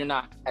said like you're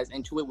not as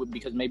into it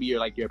because maybe you're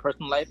like your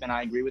personal life, and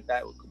I agree with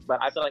that.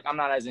 But I feel like I'm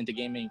not as into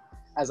gaming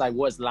as I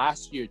was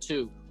last year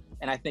too.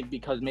 And I think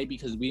because we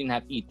didn't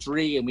have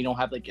E3 and we don't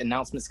have like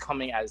announcements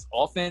coming as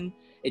often,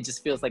 it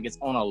just feels like it's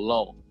on a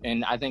low.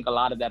 And I think a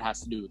lot of that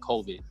has to do with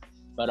COVID.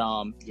 But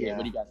yeah,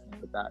 what do you guys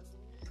think with that?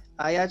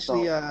 I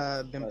actually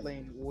been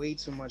playing way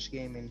too much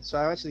gaming, so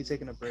I've actually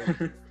taken a break.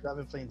 I've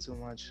been playing too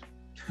much,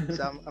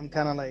 so I'm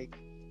kind of like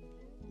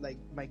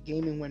my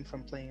gaming went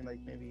from playing like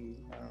maybe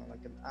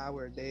like an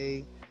hour a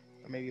day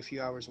or maybe a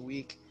few hours a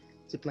week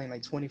to playing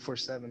like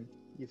 24/7.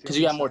 Because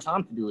you got more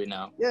time to do it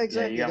now. Yeah,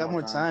 exactly. Yeah, you got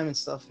more time and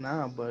stuff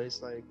now, but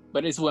it's like.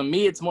 But it's with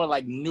me, it's more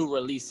like new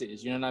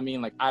releases. You know what I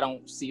mean? Like I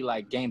don't see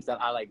like games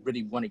that I like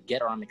really want to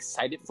get or I'm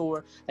excited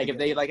for. Like if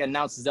they like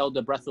announced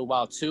Zelda Breath of the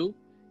Wild 2,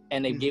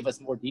 and they gave us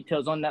more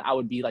details on that, I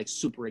would be like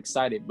super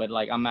excited. But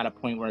like I'm at a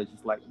point where it's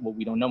just like, well,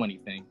 we don't know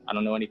anything. I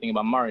don't know anything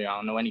about Mario. I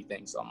don't know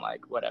anything. So I'm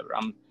like, whatever.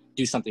 I'm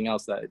do something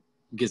else that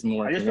gives me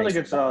more. I just feel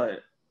like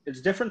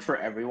it's different for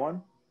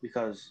everyone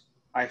because.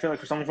 I feel like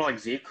for someone like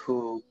Zeke,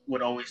 who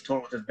would always tour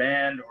with his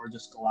band or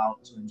just go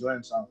out to enjoy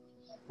himself,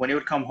 when he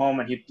would come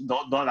home and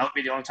that would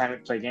be the only time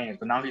he'd play games.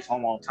 But now he's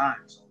home all the time,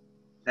 so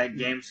that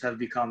games have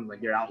become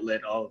like your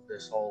outlet of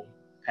this whole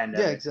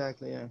pandemic. Yeah,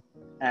 exactly. Yeah.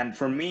 And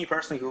for me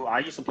personally, who I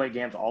used to play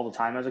games all the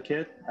time as a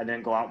kid, I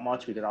didn't go out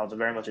much because I was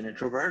very much an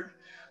introvert.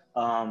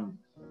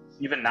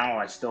 Even now,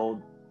 I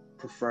still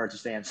prefer to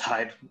stay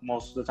inside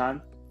most of the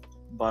time.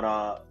 But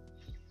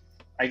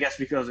I guess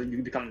because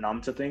you become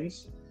numb to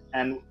things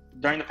and.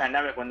 During the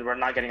pandemic, when we're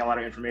not getting a lot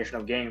of information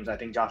of games, I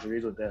think Josh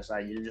agrees with this.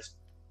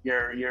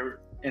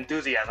 Your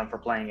enthusiasm for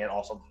playing it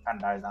also kind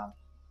of dies down.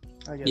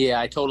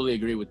 I totally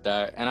agree with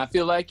that, and I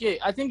feel like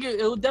I think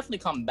it will definitely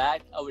come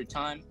back over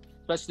time,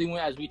 especially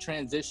as we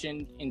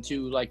transition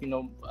into like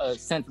a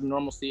sense of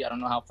normalcy. I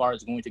don't know how far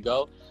it's going to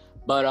go,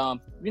 but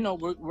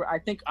I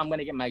think I'm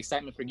gonna get my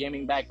excitement for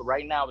gaming back. But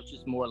right now, it's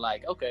just more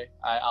like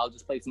I'll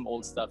just play some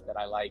old stuff that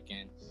I like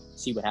and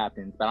see what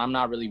happens. But I'm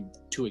not really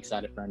too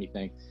excited for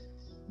anything.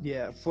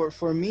 Yeah,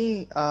 for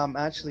me,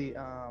 actually,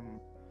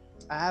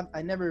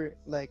 I never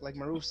like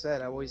Maroof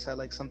said, I always had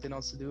like something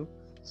else to do,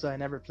 so I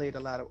never played a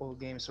lot of old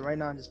games. So right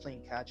now I'm just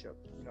playing catch up,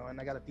 and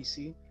I got a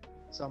PC,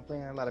 so I'm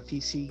playing a lot of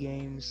PC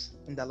games,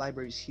 and that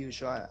library is huge.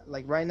 So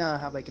right now I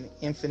have like an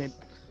infinite,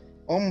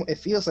 it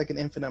feels like an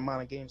infinite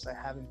amount of games I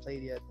haven't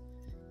played yet,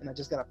 and I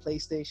just got a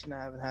PlayStation.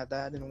 I haven't had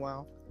that in a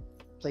while.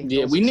 Playing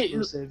those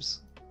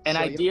exclusives. A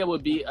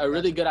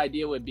really good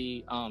idea would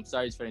be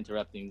sorry for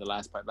interrupting the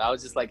last part, but I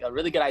was just like a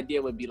really good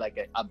idea would be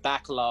like a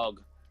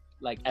backlog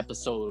like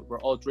episode where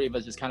all three of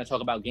us just kind of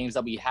talk about games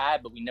that we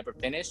had but we never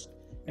finished,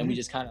 and we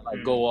just kind of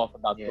like go off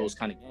about those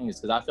kind of games,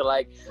 because I feel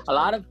like a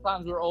lot of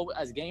times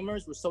as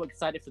gamers we're so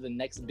excited for the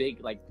next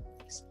big like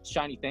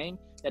shiny thing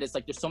that it's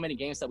like there's so many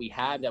games that we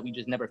have that we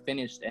just never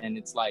finished, and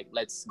it's like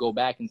let's go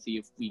back and see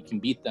if we can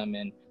beat them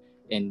and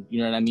you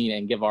know what I mean,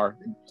 and give our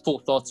full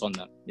thoughts on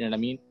them. You know what I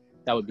mean?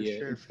 That would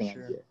be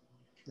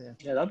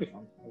Yeah, that'd be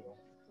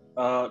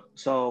fun.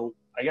 So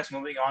I guess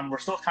moving on, we're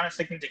still kind of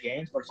sticking to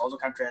games, but it's also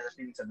kind of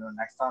transitioning to the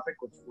next topic,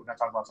 which we're going to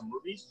talk about some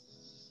movies.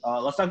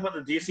 Let's talk about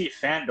the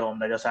DCfandome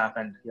that just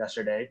happened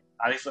yesterday.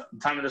 At least the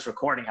time of this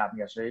recording happened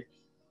yesterday.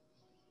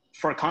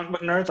 For comic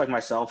book nerds like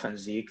myself and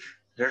Zeke,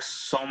 there's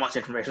so much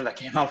information that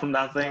came out from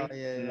that thing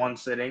in one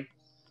sitting.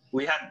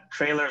 We had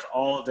trailers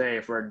all day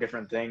for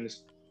different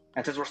things.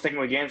 And since we're sticking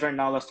with games right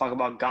now, let's talk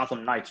about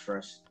Gotham Knights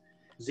first.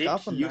 Zeke,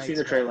 you've seen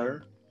the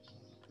trailer.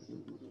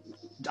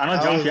 I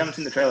know, Josh, you haven't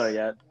seen the trailer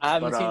yet. I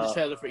haven't seen the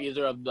trailer for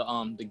either of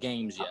the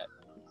games yet.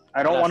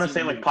 I don't want to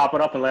say like pop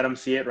it up and let them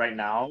see it right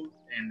now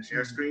in the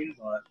share screen,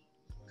 but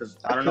because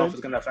I don't know if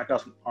it's going to affect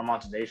our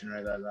monetization or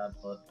anything like that.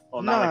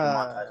 But not like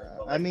monetizing.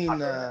 But, like, I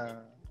mean,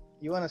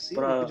 you want to see it?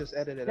 We could just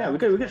edit it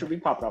out. Yeah, we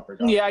could pop it up for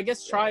Josh. Yeah, I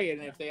guess try it,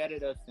 and if they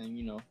edit us, then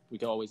we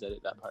can always edit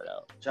that part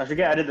out. Josh, you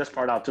can edit this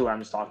part out too. I'm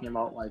just talking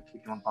about like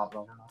if you want to pop it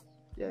up or not.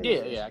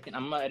 Yeah.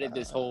 I'm gonna edit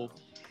this whole,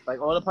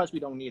 like all the parts we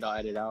don't need, I'll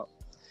edit out.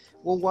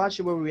 We'll watch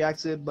it, we'll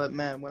react to it, but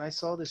man, when I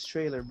saw this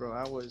trailer, bro,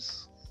 I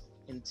was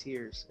in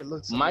tears. It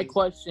looks My amazing.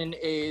 question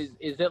is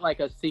it like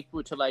a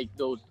sequel to like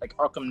those like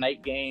Arkham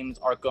Knight games,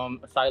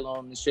 Arkham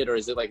Asylum and shit, or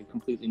is it like a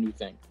completely new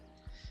thing?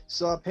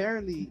 So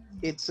apparently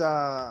it's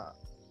a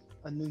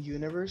new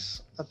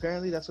universe.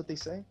 Apparently that's what they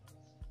say.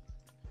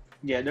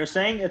 Yeah, they're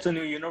saying it's a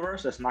new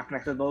universe. It's not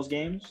connected to those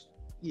games.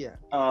 Yeah.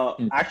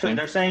 Actually,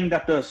 they're saying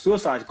that the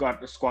Suicide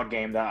Squad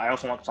game that I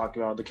also want to talk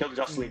about, the Kill the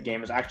Justice League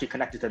game, is actually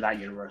connected to that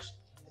universe.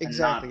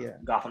 Exactly. And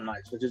not Gotham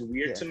Knights, which is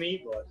weird to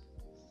me, but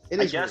It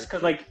I is guess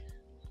because like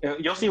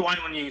you'll see why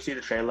when you see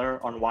the trailer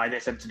on why they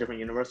said it's a different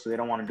universe, so they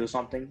don't want to do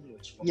something.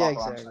 Which we'll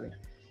talk about exactly.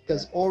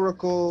 Because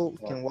Oracle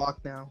can walk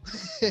now.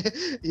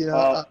 You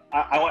know.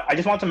 I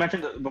just want to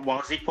mention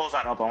while Zeke pulls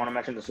that up, I want to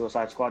mention the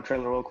Suicide Squad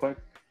trailer real quick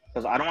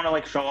because I don't want to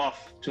like show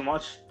off too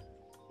much,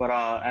 but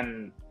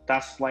and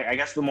that's like I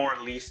guess the more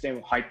least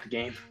hyped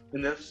game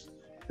in this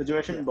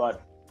situation,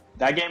 but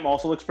that game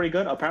also looks pretty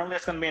good. Apparently,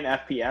 it's gonna be an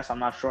FPS. I'm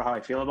not sure how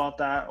I feel about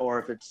that, or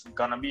if it's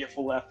gonna be a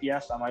full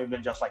FPS. That might have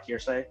been just like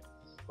hearsay,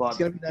 but It's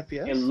gonna be an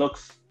FPS. it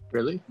looks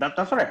really.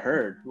 That's what I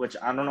heard, which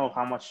I don't know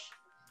how much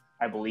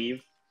I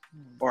believe,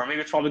 or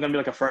maybe it's probably gonna be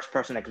like a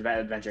first-person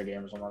adventure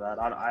game or something like that.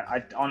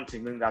 I honestly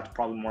think that's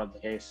probably more of the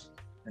case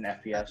than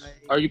FPS.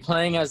 Are you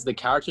playing as the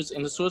characters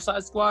in the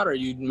Suicide Squad, or are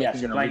you making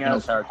Yes, you're an playing original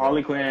as character?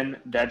 Harley Quinn,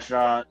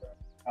 Deadshot,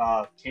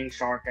 King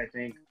Shark, I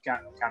think,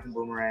 Captain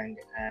Boomerang,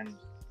 and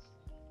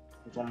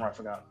which one more I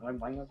forgot. Am I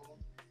playing as?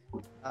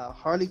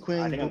 Harley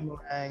Quinn, think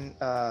Boomerang,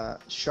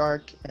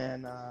 Shark,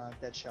 and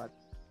Deadshot.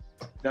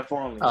 That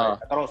four only. Oh, Right?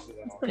 I thought it was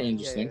That's pretty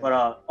interesting.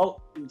 Yeah. But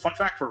fun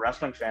fact for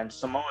wrestling fans: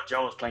 Samoa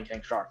Joe is playing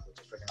King Shark, which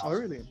is freaking awesome. Oh,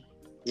 really?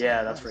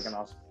 Yeah, that's freaking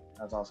awesome.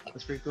 That's awesome.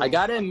 That's pretty cool. I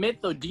gotta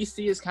admit though,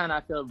 DC is kind of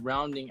I feel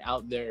rounding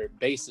out their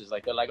bases.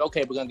 Like they're like,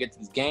 okay, we're gonna get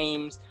these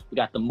games. We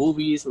got the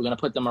movies. We're gonna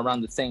put them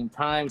around the same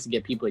time to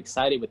get people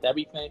excited with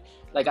everything.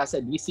 Like I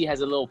said, DC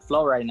has a little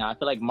flow right now. I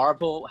feel like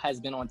Marvel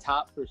has been on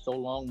top for so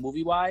long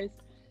movie wise,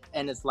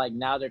 and it's like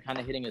now they're kind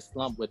of hitting a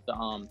slump with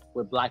the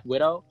with Black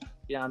Widow.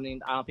 You know what I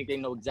mean? I don't think they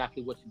know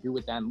exactly what to do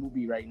with that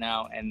movie right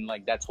now, and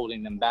like that's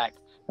holding them back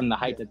from the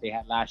hype that they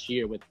had last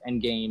year with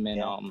Endgame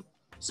and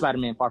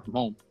Spider-Man: Far From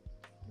Home.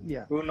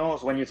 Yeah. Who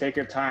knows? When you take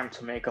your time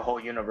to make a whole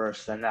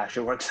universe, then that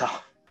actually works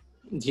out.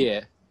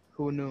 Yeah.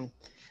 Who knew?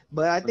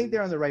 But I think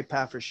they're on the right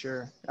path for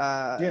sure.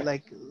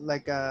 Like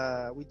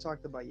we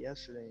talked about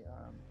yesterday.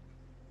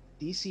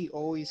 DC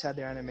always had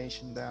their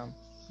animation down.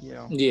 You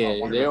know.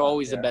 Yeah, they're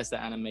always the best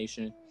at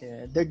animation.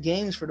 Yeah, their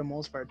games for the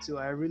most part too.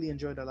 I really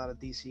enjoyed a lot of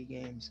DC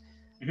games.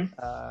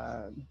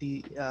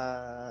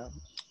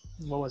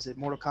 What was it?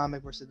 Mortal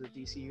Kombat versus the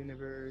DC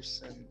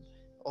Universe and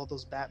all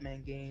those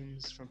Batman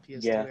games from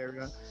PS2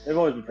 era. They've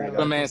always been pretty good.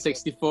 Superman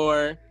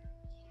 64.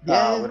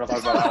 Yeah, we don't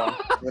talk about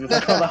that one. We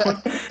don't talk about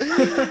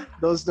that one.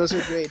 those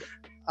are great.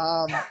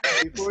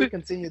 Before we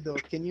continue though,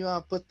 can you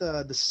put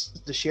the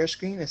share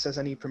screen? It says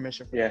I need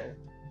permission for that.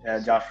 Yeah,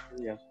 Josh.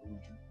 Yeah.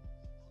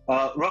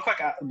 Real quick,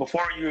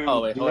 before you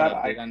wait, do hold that,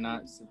 up. Did I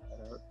not set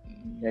that up?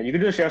 Yeah, you can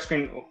do a share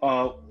screen.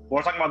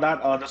 We're talking about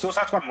that. The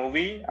Suicide Squad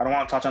movie. I don't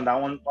want to touch on that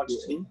one much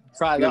too.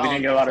 Try because that. we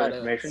didn't get a lot of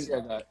information.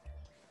 That.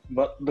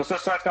 But the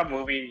Suicide Squad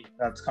movie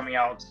that's coming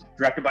out,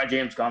 directed by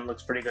James Gunn,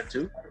 looks pretty good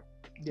too.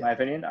 In my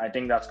opinion, I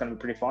think that's going to be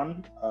pretty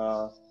fun.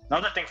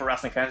 Another thing for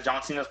wrestling fans,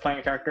 John Cena's playing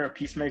a character, a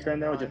Peacemaker in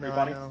there, which is pretty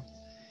funny.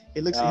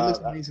 He looks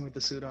amazing with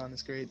the suit on.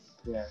 It's great.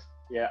 Yeah.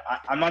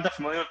 I'm not that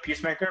familiar with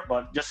Peacemaker,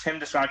 but just him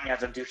describing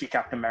as a douchey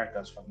Captain America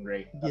is fucking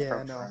great. That's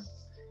I know.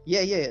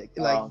 Yeah.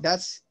 Like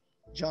that's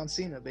John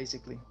Cena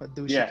basically, a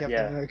douchey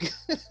Captain America.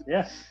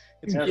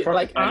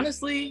 Like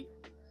honestly.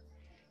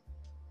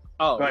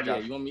 Oh ahead, yeah,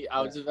 Josh. you want me? I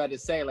was just about to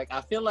say, like,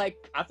 I feel like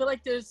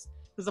there's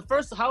the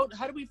first. How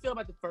do we feel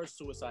about the first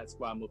Suicide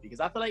Squad movie? Because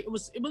I feel like it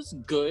was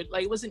good.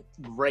 Like it wasn't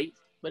great,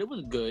 but it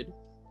was good.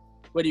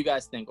 What do you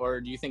guys think,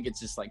 or do you think it's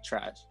just like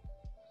trash?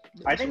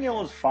 I think it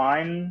was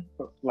fine,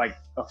 like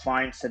a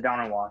fine sit down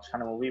and watch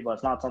kind of movie, but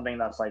it's not something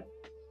that's like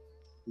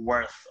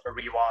worth a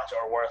rewatch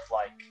or worth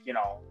like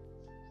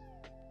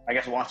I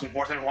guess watching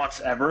more than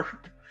once ever.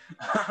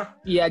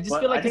 Yeah, I just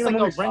feel like it's like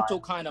a rental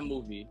fine. kind of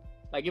movie.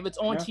 Like if it's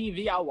on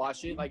TV, I'll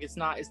watch it. Like it's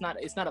not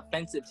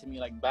offensive to me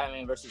like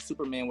Batman versus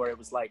Superman, where it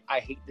was like I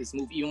hate this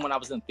movie. Even when I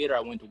was in theater, I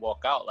went to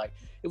walk out. Like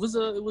it was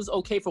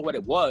okay for what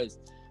it was,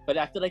 but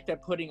I feel like they're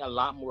putting a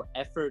lot more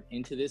effort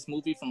into this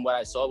movie from what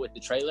I saw with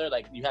the trailer.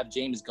 Like you have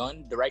James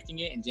Gunn directing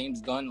it, and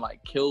James Gunn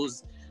like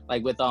kills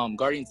like with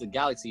Guardians of the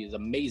Galaxy is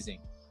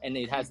amazing, and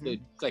it has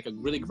like a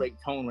really great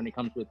tone when it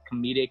comes with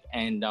comedic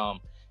and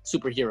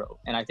superhero,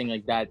 and I think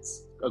like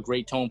that's a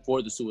great tone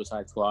for the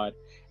Suicide Squad.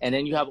 And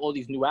then you have all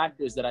these new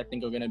actors that I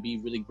think are going to be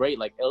really great.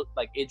 Like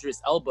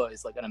Idris Elba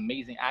is like an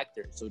amazing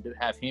actor. So to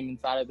have him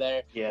inside of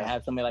there, to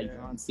have somebody like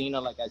John Cena,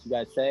 like as you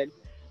guys said,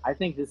 I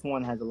think this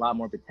one has a lot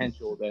more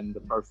potential than the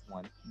first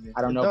one.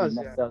 I don't know if it's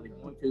necessarily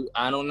going to.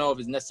 I don't know if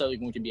it's necessarily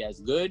going to be as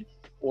good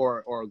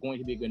or going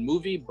to be a good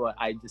movie, but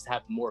I just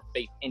have more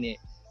faith in it.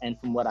 And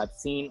from what I've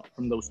seen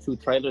from those two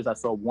trailers, I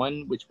saw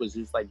one which was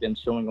just like them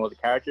showing all the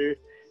characters,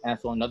 and I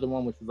saw another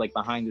one which was like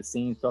behind the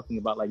scenes talking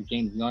about like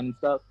James Gunn and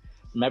stuff.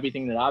 From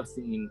everything that I've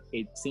seen,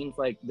 it seems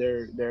like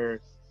they're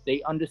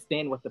they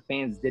understand what the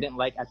fans didn't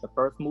like at the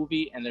first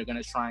movie, and they're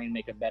gonna try and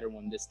make a better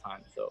one this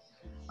time. So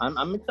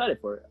I'm excited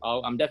for it.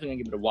 I'm definitely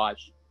gonna give it a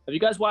watch. Have you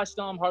guys watched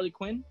Harley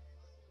Quinn?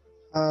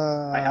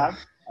 I have.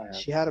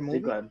 She had a movie.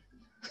 Go ahead.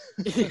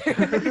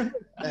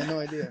 I had no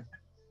idea.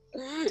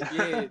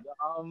 Yeah.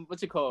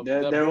 What's it called?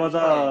 There was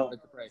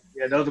Birds of Prey.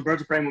 a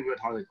Birds of Prey movie with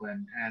Harley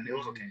Quinn, and it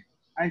was okay.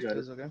 I enjoyed It it.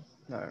 was okay. All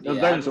right. It was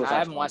Yeah, better than Suicide I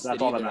haven't Squad. watched That's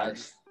it all that either.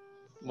 matters.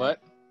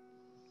 What?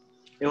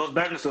 It was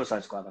better than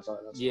Suicide Squad. That's all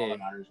Yeah. that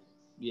matters.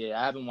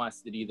 Yeah, I haven't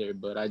watched it either,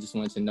 but I just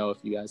wanted to know if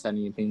you guys had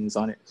any opinions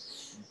on it.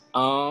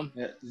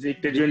 Yeah.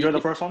 Zeke, did you enjoy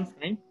the first one?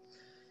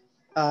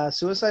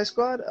 Suicide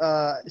Squad.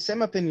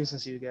 Same opinions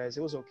as you guys.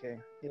 It was okay.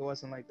 It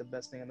wasn't like the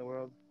best thing in the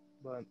world,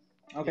 but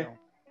Okay. you know.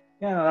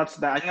 Yeah, no, I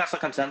think that's the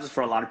consensus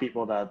for a lot of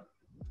people that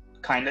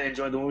kind of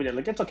enjoyed the movie. They're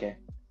like, it's okay.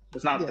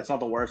 It's not. Yeah. It's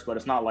not the worst, but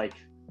it's not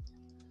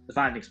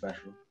anything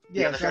special.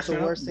 Yeah, Yeah, it's the not the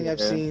Shark worst thing I've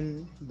Yeah.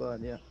 seen, but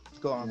yeah,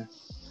 go on.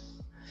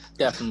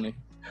 Definitely.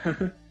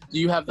 Do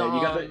you have the,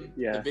 you got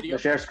the video?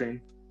 the share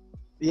screen.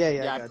 Yeah,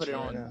 Yeah, I got put you it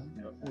right on.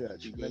 now. Yeah.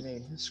 Got you. Let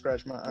me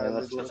scratch my Yeah,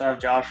 eyelids. let's have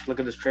Josh look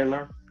at this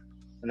trailer,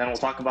 and then we'll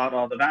talk about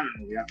the Batman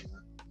movie after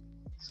that.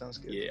 Sounds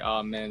good. Yeah,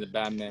 oh man, the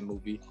Batman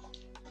movie.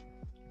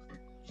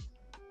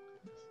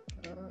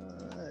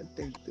 I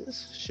think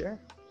this. Share.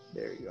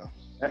 There you go.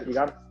 Yeah, you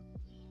got it.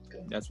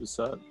 That's what's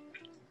up.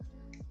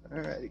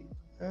 Alrighty.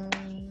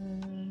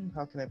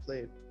 How can I play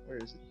it? Where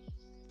is it?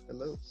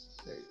 Hello.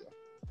 There you go.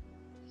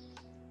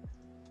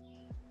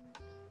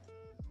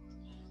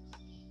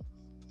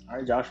 All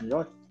right, Josh,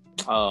 enjoy.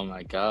 Oh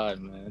my god,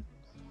 man.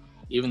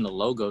 Even the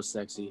logo's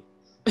sexy.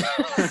 Am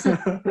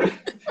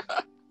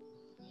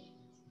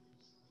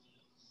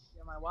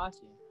I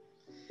watching?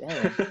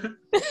 Damn.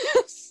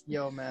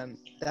 Yo, man,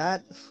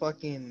 that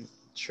fucking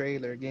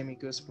trailer gave me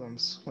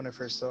goosebumps when I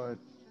first saw it.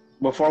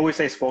 Before we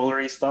say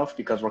spoilery stuff,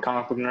 because we're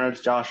comic book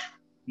nerds, Josh,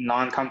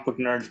 non-comic book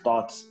nerds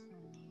thoughts.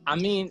 I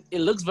mean, it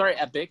looks very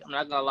epic. I'm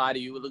not gonna lie to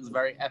you. It looks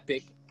very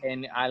epic,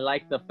 and I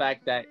like the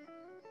fact that,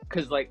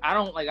 cause like I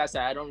don't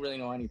really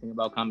know anything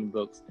about comic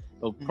books.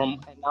 But and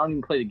I don't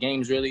even play the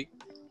games really.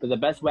 But the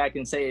best way I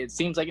can say it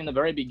seems like in the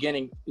very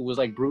beginning it was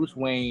like Bruce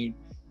Wayne,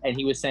 and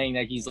he was saying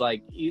that he's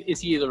like, is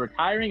he either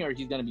retiring or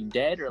he's gonna be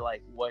dead or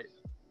like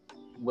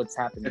what's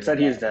happening? It said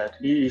he's dead.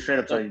 He straight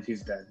up said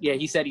he's dead. Yeah,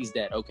 he said he's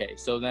dead. Okay,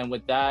 so then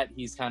with that,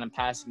 he's kind of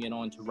passing it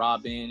on to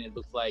Robin. It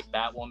looked like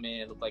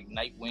Batwoman. It looked like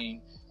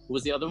Nightwing. Who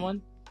was the other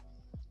one?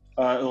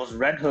 It was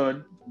Red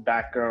Hood,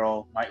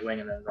 Batgirl, Nightwing,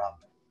 and then Robin.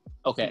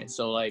 Okay,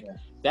 so like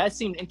that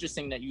seemed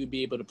interesting that you'd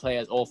be able to play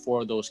as all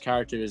four of those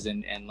characters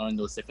and learn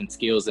those different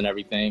skills and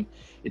everything.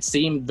 It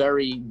seemed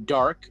very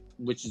dark,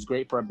 which is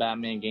great for a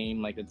Batman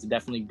game. Like it's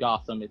definitely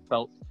Gotham. It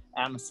felt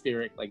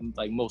atmospheric, like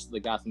most of the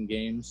Gotham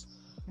games.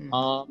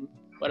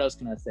 What else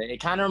can I say? It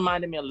kind of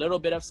reminded me a little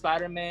bit of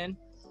Spider-Man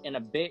in a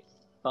bit,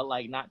 but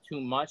like not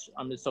too much.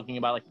 I'm just talking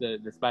about like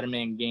the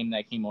Spider-Man game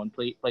that came on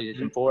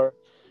PlayStation 4.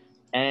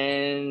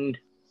 And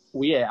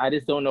well, yeah, I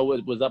just don't know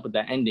what was up with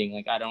that ending.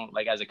 Like I don't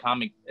like as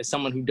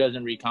someone who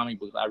doesn't read comic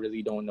books, I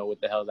really don't know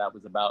what the hell that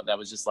was about. That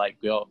was just like,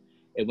 yo,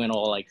 it went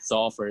all like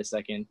Saw for a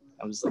second.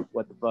 I was like,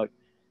 what the fuck?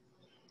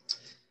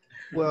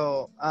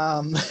 Well,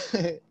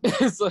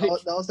 It's like,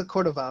 that was the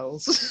Court of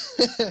Owls,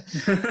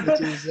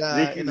 which is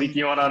Zeke,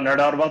 you want to nerd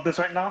out about this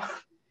right now?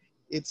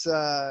 it's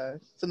an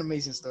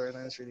amazing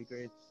storyline. It's really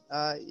great.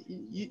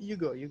 You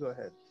go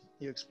ahead.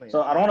 You explain.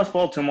 So I don't want to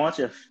spoil too much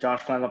if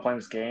Josh plans on playing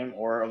this game,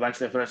 or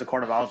eventually if there's a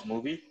Court of Owls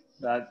movie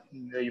that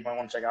you might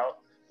want to check out.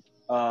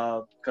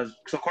 Because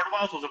Court of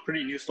Owls was a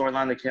pretty new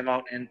storyline that came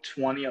out in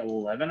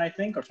 2011, I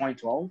think, or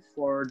 2012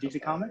 for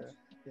DC Comics.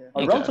 Yeah.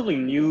 A relatively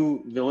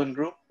new villain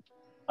group.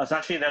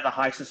 Essentially, they're the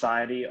high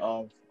society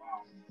of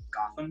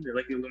Gotham. They're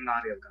like the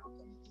Illuminati of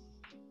Gotham,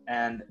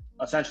 and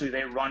essentially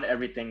they run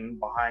everything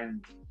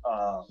behind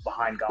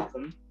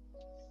Gotham.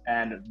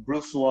 And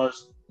Bruce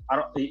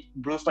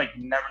like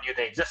never knew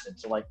they existed.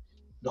 So like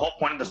the whole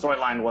point of the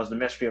storyline was the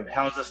mystery of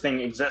how does this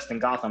thing exist in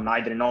Gotham and I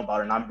didn't know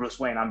about it. And I'm Bruce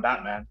Wayne. I'm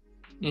Batman.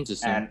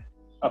 interesting. And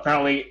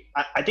apparently,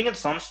 I think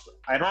it's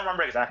I don't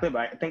remember exactly,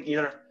 but I think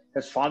either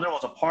his father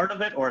was a part of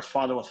it or his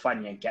father was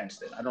fighting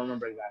against it. I don't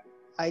remember exactly.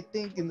 I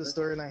think in the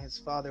storyline, his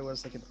father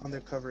was like an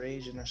undercover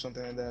agent or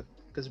something like that.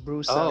 Because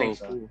Bruce Oh,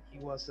 said cool. he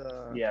was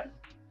Yeah.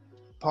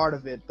 part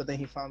of it, but then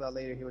he found out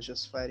later he was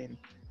just fighting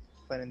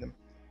them.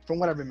 From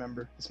what I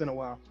remember, it's been a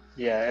while.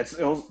 Yeah, it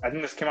was. I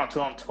think this came out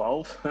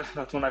 2012.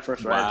 That's when I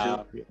first read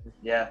Wow. it too.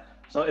 Yeah,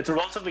 so it's a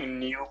relatively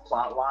new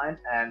plot line,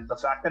 and the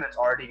fact that it's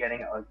already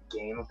getting a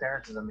game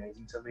appearance is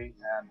amazing to me.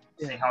 And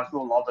seeing how much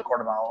people love the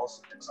Court of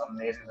Owls, it's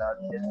amazing that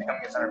it's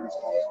becoming a centerpiece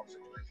of all the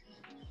situation.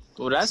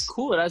 Well, that's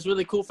cool. That's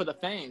really cool for the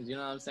fans. You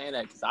know what I'm saying?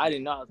 That because I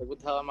didn't know. I was like, what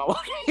the hell am I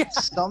watching?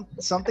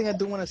 Something I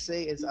do want to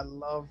say is I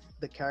love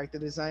the character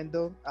design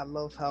though. I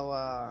love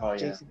how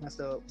Jason has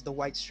the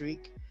white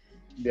streak.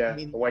 Yeah, I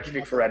mean, the white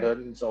streak for Red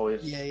Hood. It's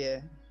always Yeah.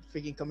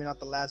 Freaking coming out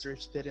the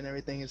Lazarus pit and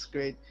everything is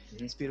great.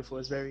 Mhm. It's beautiful.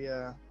 It's very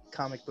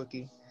comic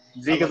booky.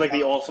 Zeke is like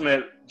the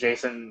ultimate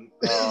Jason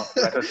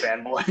Record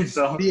fanboy.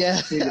 So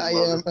yeah, I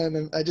am,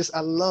 and I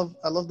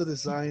love the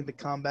design, the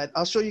combat.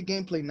 I'll show you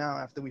gameplay now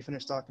after we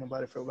finish talking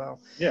about it for a while.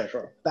 Yeah,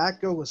 sure.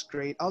 Batgirl was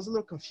great. I was a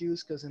little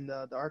confused because in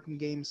the Arkham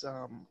games,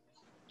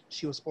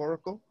 she was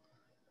Oracle,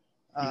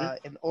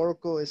 and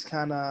Oracle is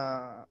kind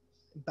of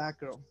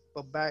Batgirl,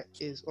 but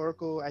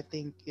Oracle. I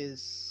think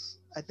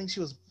she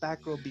was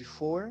Batgirl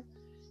before.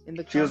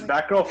 She was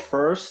Batgirl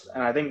first,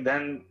 and I think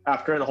then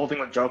after the whole thing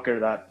with Joker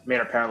that made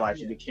her paralyzed,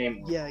 she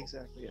became. Yeah,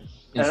 exactly.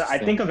 Yeah. And I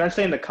think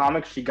eventually in the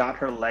comics she got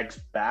her legs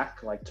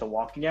back, like to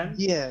walk again.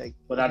 Yeah.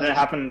 But that didn't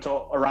happen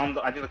until around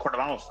the Court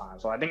of Owls time.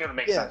 So I think it would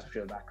make sense if she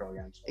was Batgirl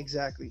again. So.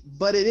 Exactly,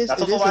 but it is.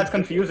 That's also why it's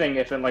confusing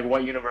if in like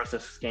what universe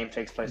this game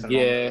takes place in.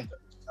 Yeah.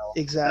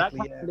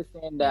 Exactly. And I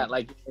understand that,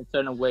 like in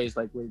certain ways,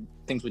 like with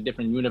things with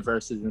different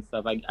universes and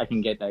stuff. I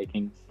can get that. It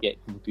can get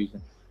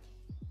confusing.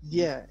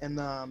 Yeah, and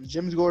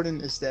James Gordon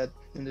is dead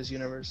in this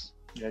universe.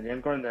 Yeah,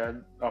 James Gordon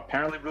dead.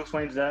 Apparently, Bruce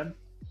Wayne's dead.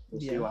 We'll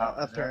see what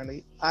happens.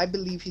 Apparently, I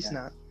believe he's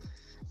not.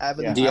 I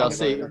believe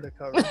DLC.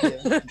 Undercover.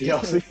 Yeah.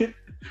 DLC.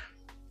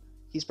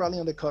 He's probably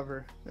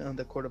undercover on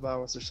the Court of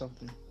Owls or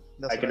something.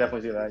 I can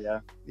definitely see that.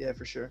 Yeah. Yeah,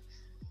 for sure.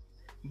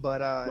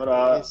 But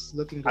it's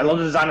looking great. I love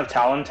the design of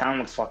Talon. Talon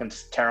looks fucking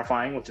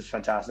terrifying, which is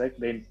fantastic.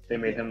 They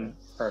made him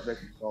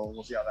perfect. So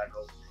we'll see how that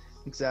goes.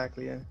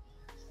 Exactly. Yeah.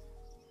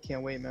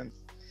 Can't wait, man.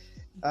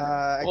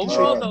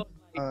 Overall,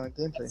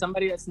 gameplay.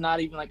 Somebody that's not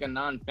even like a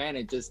non-fan,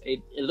 it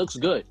looks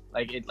good.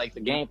 Like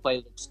the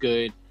gameplay looks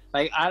good.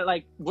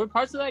 Like were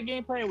parts of that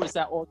gameplay, or was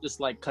that all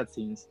just like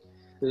cutscenes?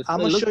 I'm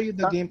gonna show you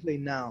the gameplay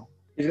now.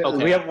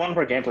 Okay. We have one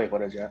for gameplay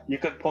footage. Yeah, you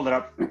could pull it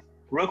up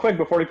real quick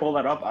before we pull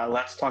that up.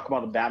 Let's talk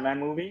about the Batman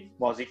movie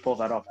while Zeke pulls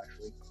that up.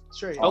 Actually.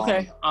 Sure. Yeah.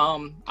 Okay.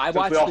 I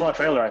watched. We all saw a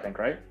trailer, I think,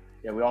 right?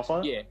 Yeah, we all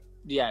saw it.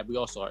 Yeah, we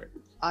all saw it.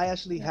 I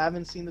actually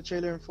haven't seen the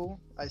trailer in full.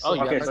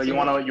 Okay, so you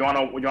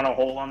wanna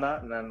hold on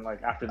that, and then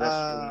like after this.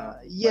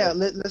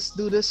 Let's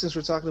do this since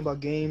we're talking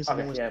about games.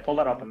 Okay, pull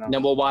that up and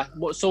then we'll watch.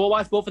 So we'll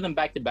watch both of them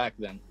back to back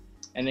then,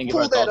 and then give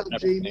pull our that thoughts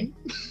up, and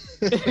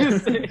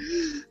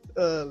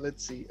JD.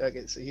 Let's see.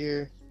 Okay, so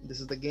here, this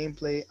is the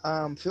gameplay.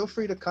 Feel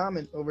free to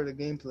comment over the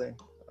gameplay.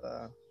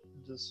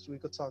 We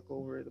could talk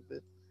over it a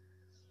bit.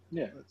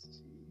 Yeah. Let's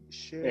see.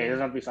 Share. Yeah, it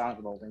doesn't have to be silent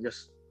for the whole thing.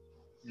 Just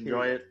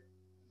enjoy it,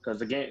 because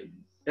the game.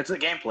 It's a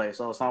gameplay,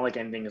 so it's not like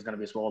anything is going to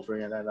be spoiled for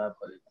you like that.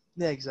 But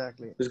yeah,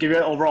 exactly. Just give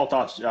your overall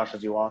thoughts, Josh,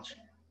 as you watch.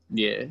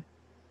 Yeah.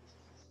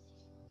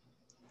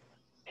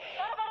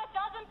 Got about a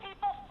dozen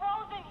people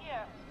frozen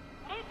here.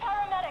 Need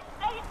paramedics.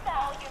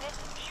 ASAP. Units,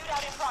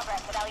 shootout in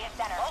progress at Elliott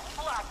Center.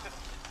 Multiple accidents.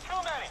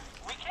 Too many.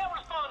 We can't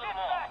respond to them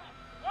all.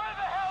 Where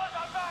the hell is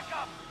our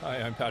backup?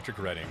 Hi, I'm Patrick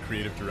Redding,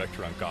 creative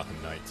director on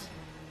Gotham Knights.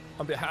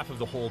 On behalf of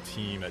the whole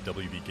team at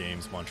WB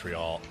Games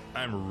Montreal,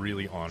 I'm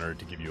really honored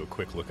to give you a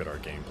quick look at our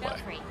gameplay.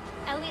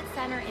 Elliott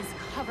Center is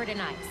covered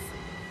in ice.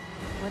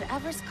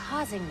 Whatever's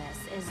causing this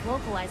is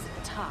localized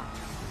at the top.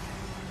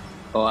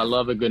 Oh, I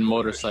love a good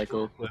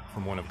motorcycle.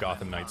 From one of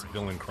Gotham Knight's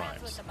villain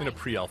crimes in a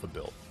pre-alpha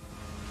build.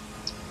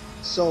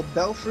 So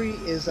Belfry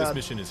is this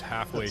mission is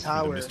halfway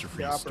through the Mr.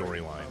 Freeze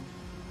storyline.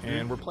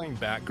 And we're playing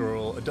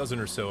Batgirl a dozen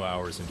or so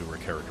hours into her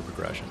character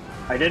progression.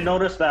 I did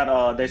notice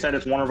that they said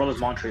it's Warner Brothers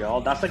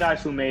Montreal. That's the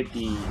guys who made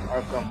the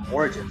Arkham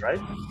Origins,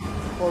 right?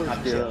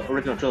 Not the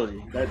original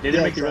trilogy. They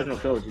didn't make the original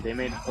trilogy. They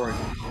made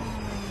Origins.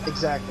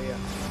 Exactly, yeah.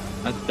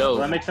 That's dope. So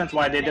that makes sense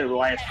why they did it.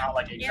 Why it's not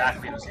like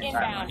exactly the same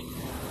time.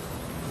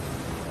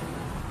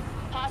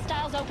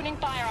 Hostiles opening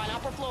fire on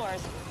upper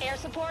floors. Air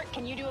support,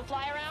 can you do a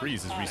fly around?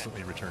 Freeze has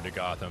recently returned to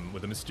Gotham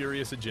with a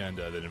mysterious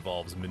agenda that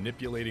involves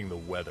manipulating the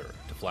weather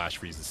to flash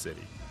freeze the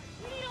city.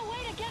 We need a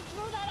way to get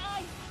through that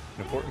ice.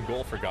 An important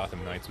goal for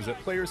Gotham Knights was that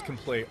players can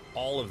play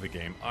all of the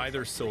game,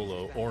 either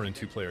solo or in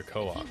two-player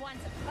co-op.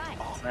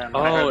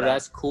 Oh,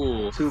 that's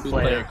cool.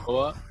 Two-player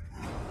co-op?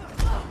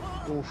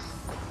 Oof.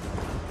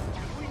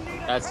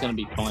 That's gonna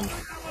be fun.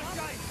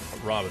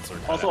 Robin's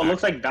learned also, it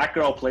looks like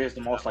Batgirl plays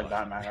the most like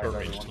Batman.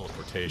 range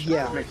teleportation.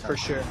 Yeah, for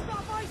sure.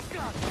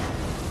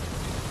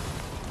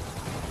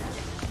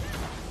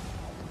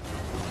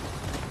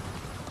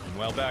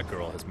 Meanwhile,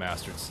 Batgirl has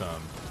mastered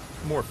some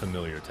more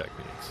familiar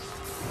techniques.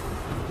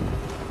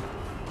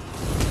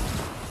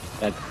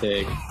 That's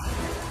big.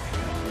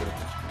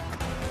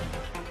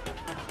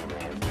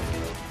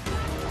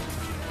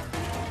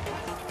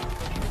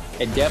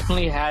 It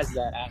definitely has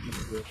that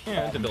atmosphere.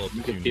 Yeah, developed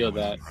you can feel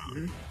that.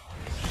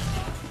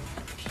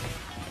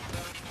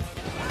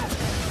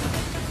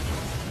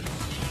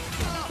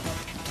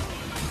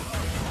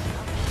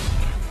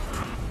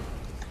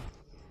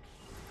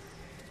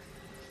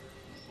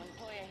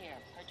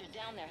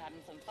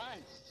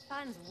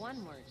 Fun's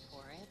one word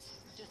for it.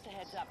 Just a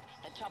heads up,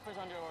 the chopper's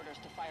under orders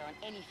to fire on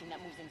anything that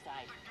moves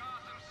inside.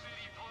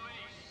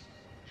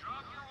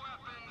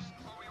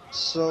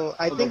 So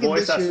I think in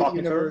this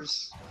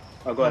universe,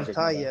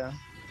 Montoya,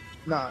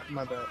 nah,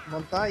 my bad.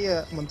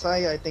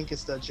 Montoya, I think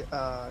is the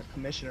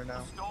commissioner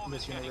now in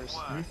this universe.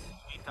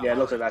 Yeah, it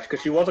looks like that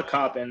because she was a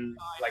cop in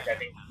like I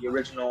think the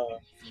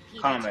original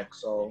comic.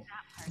 So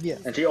Yeah.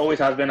 and she always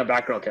has been a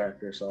background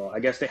character. So I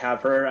guess they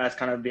have her as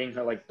kind of being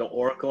her like the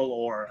Oracle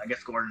or I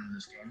guess Gordon in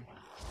this game.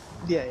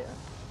 Yeah, yeah.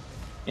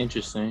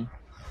 Interesting.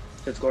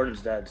 Since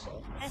Gordon's dead,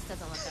 so This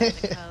doesn't look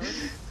up to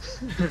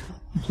code.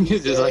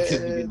 He's just like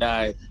his nigga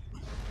died.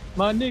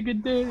 My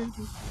nigga dead.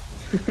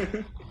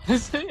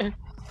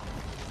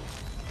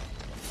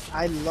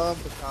 I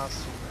love the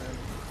costume, man.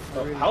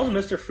 I really how do.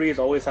 does Mr. Freeze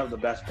always have the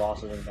best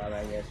bosses in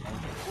Batman? I guess.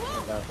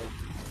 Exactly.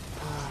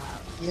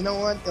 You know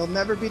what? It'll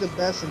never be the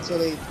best until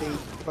they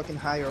fucking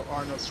hire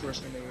Arnold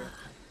Schwarzenegger.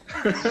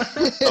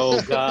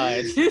 Oh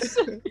god. He's just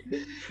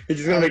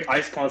gonna make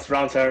Ice Pond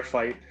surround Terror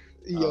fight.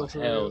 Yo, Oh,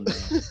 for hell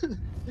real.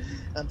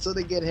 Until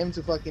they get him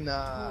to fucking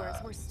Wars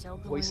were still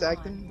going voice on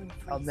acting, when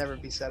I'll Freeze never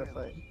came be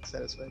through.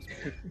 satisfied.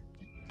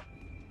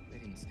 They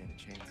didn't stand a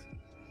chance.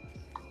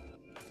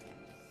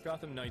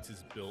 Gotham Knights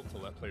is built to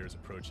let players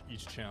approach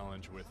each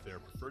challenge with their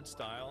preferred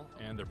style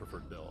and their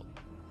preferred build.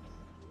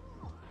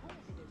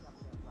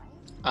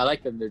 I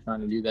like that they're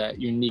trying to do that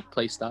unique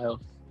play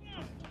style.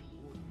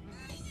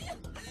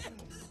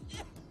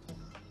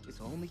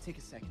 This'll only take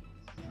a second.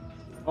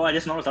 Oh, I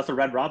just noticed that's a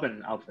Red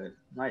Robin outfit.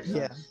 Nice.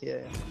 Yeah,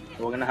 yeah,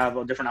 So we're gonna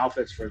have different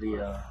outfits for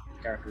the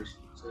characters.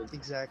 So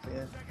exactly.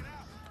 Yeah.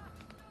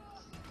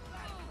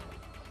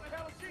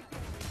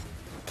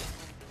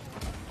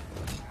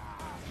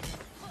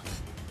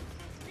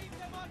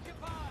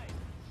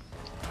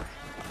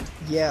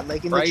 Yeah,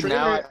 like in the Right trailer,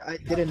 now, I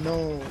didn't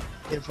know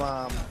if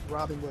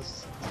Robin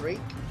was Drake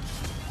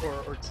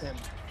or Tim,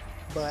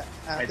 but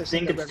after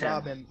seeing think the it's Red Tim.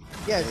 Robin,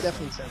 yeah, it's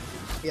definitely Tim.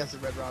 He has the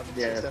Red Robin. so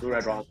yeah, it's it's the definitely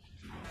Red Tim. Robin.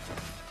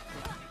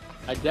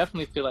 I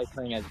definitely feel like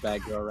playing as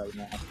Batgirl right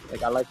now.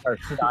 Like I like her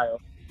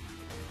style.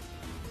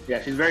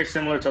 Yeah, she's very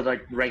similar to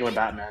like regular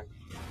Batman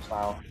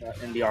style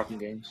in the Arkham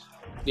games.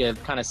 Yeah,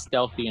 it's kind of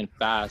stealthy and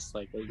fast.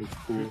 Like it was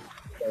cool.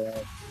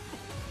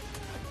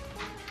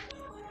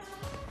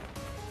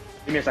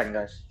 Give me a second,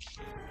 guys.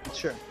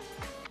 Sure.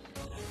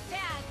 Dad,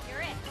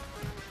 you're it.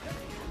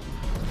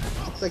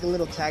 It's like a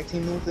little tag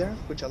team move there,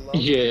 which I love.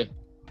 Yeah,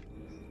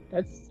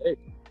 that's sick.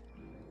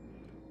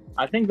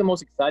 I think the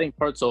most exciting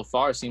part so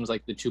far seems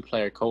like the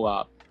 2-player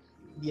co-op.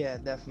 Yeah,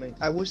 definitely.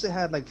 I wish they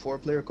had like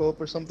 4-player co-op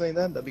or something like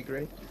that. That'd be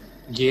great.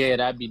 Yeah,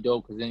 that'd be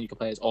dope because then you can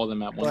play as all of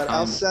them at one But time.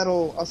 I'll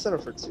settle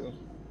for 2.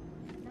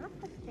 Not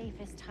the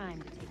safest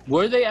time to take.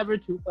 Were they ever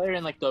 2-player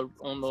in like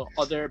on the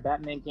other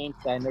Batman games?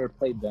 I never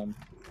played them.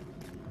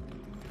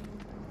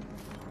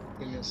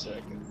 Give me a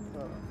second.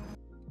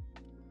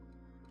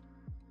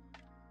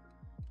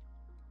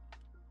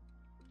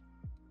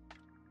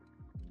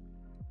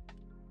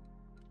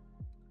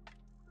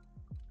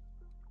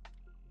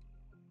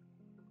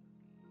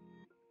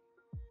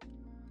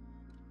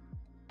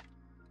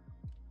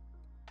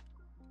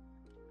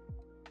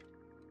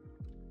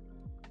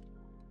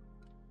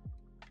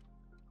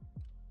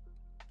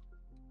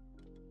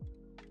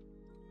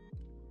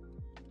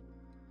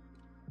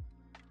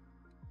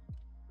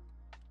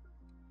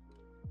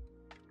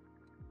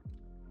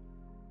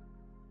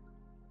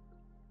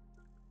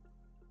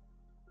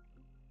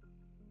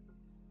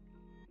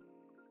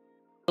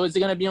 So is it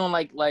gonna be on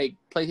like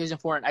PlayStation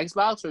 4 and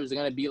Xbox, or is it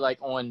gonna be like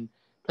on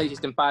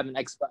PlayStation 5 and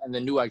Xbox and the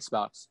new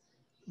Xbox?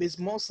 It's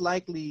most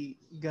likely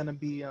gonna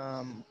be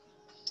on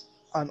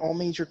all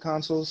major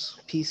consoles,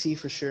 PC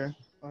for sure,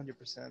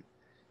 100%.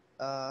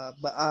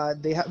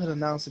 But they haven't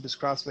announced if it's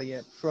crossplay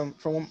yet.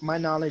 From my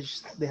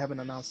knowledge, they haven't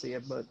announced it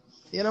yet. But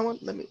you know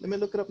what? Let me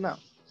look it up now.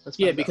 Let's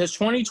Yeah, find out. because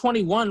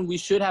 2021 we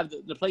should have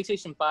the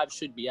PlayStation 5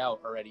 should be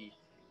out already,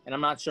 and I'm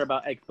not sure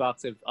about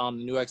Xbox if the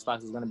new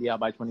Xbox is gonna be out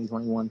by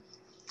 2021.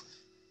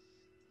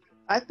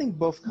 I think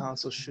both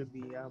consoles should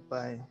be out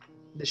by.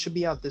 They should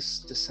be out this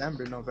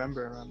December,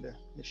 November around there.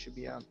 They should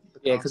be out.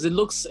 Yeah, because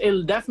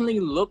it definitely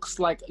looks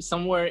like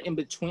somewhere in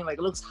between. Like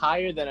it looks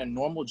higher than a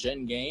normal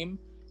gen game,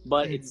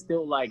 but it's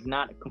still like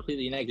not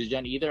completely next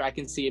gen either. I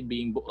can see it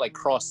being like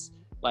cross,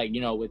 like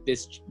with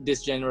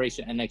this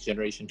generation and next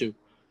generation too.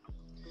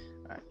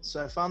 All right,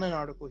 so I found an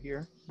article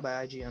here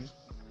by IGN.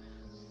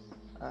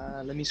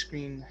 Let me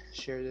screen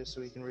share this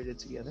so we can read it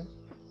together.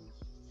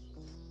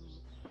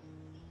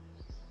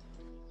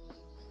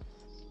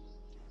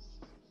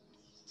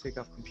 Take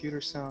off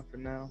computer sound for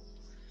now.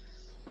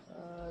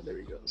 There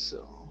we go.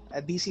 So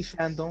at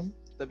DCfandome,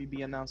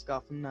 WB announced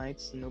Gotham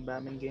Knights, the new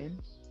Batman game.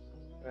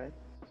 Right.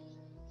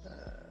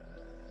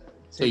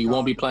 So you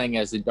won't be playing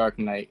as the Dark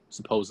Knight,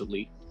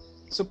 supposedly.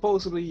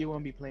 Supposedly you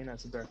won't be playing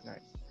as the Dark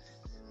Knight,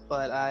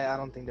 but I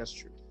don't think that's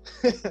true.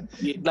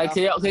 Like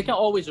they can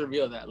always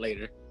reveal that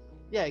later.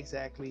 Yeah,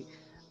 exactly.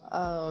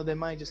 They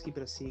might just keep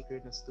it a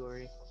secret in the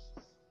story.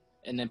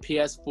 And then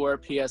PS4,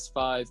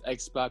 PS5,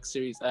 Xbox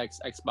Series X,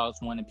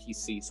 Xbox One, and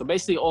PC. So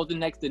basically all the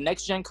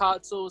next gen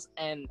consoles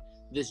and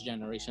this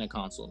generation of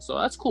consoles. So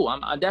that's cool.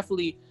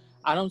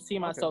 I don't see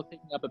myself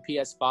picking up a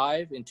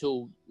PS5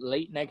 until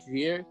late next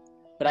year,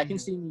 but I can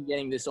see me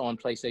getting this on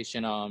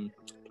PlayStation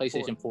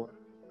 4.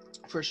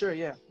 For sure,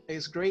 yeah.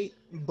 It's great,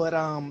 but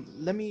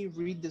let me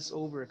read this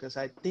over because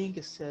I think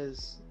it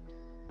says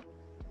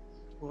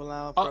will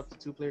allow for up to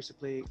 2 players to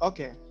play.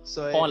 Okay,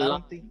 so I Online.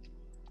 don't think,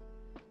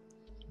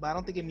 but I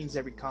don't think it means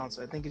every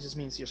console. I think it just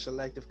means your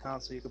selective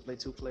console. You can play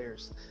 2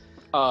 players.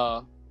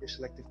 Your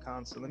selective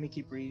console. Let me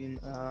keep reading.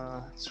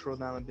 Scroll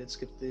down a bit.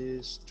 Skip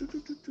this.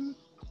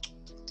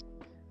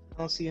 I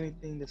don't see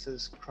anything that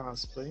says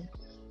crossplay.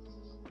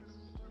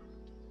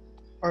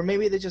 Or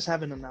maybe they just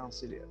haven't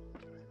announced it yet.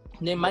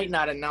 They might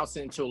not announce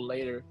it until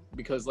later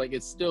because like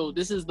it's still.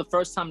 This is the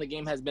first time the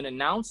game has been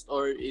announced,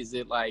 or is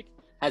it like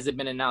has it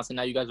been announced and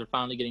now you guys are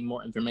finally getting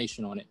more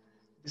information on it?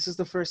 This is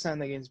the first time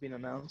the game's been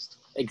announced.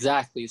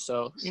 Exactly.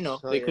 So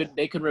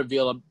they could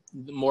reveal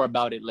more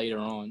about it later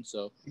on.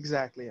 So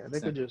exactly, yeah. They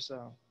could just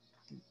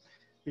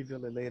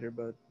reveal it later,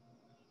 but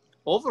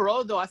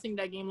overall though, I think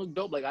that game looked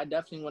dope. Like I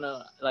definitely want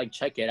to like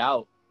check it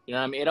out. You know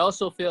what I mean? It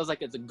also feels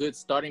like it's a good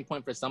starting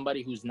point for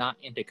somebody who's not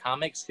into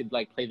comics could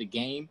like play the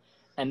game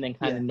and then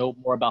kind of know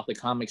more about the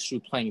comics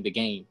through playing the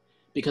game.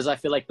 Because I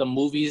feel like the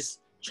movies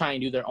try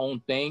and do their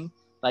own thing.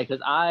 Like,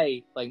 cause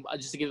I like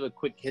just to give a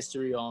quick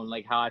history on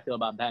like how I feel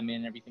about Batman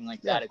and everything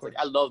like that. It's like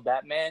I love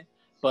Batman,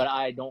 but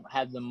I don't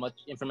have the much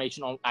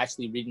information on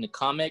actually reading the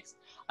comics.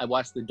 I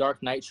watched the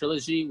Dark Knight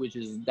trilogy,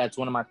 that's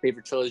one of my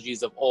favorite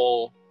trilogies of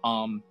all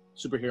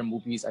superhero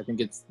movies. I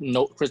think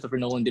Christopher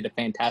Nolan did a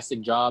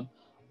fantastic job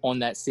on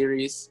that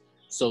series,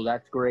 so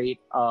that's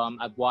great.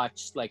 I've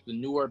watched like the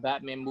newer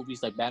Batman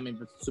movies, like Batman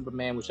vs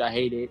Superman, which I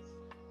hated.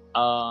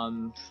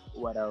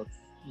 What else?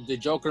 The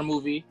Joker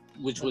movie,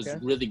 which was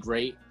really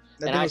great.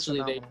 And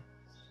actually,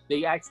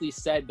 they actually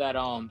said that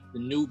the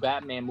new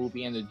Batman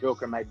movie and the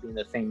Joker might be in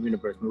the same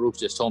universe. Maroof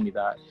just told me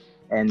that,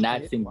 and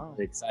that seems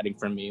exciting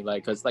for me.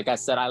 Like, cause like I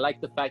said, I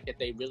like the fact that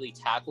they really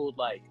tackled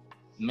like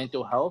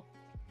mental health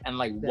and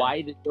like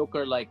why the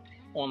Joker like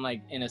on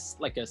like in a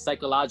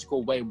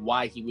psychological way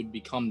why he would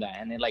become that,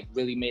 and it like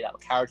really made a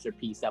character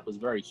piece that was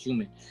very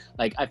human.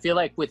 Like I feel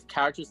like with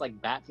characters like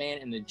Batman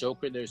and the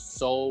Joker, they're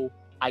so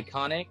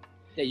iconic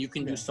that you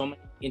can do so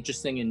many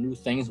interesting and new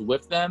things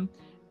with them.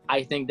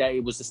 I think that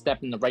it was a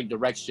step in the right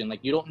direction. Like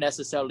you don't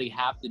necessarily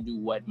have to do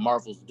what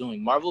Marvel's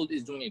doing. Marvel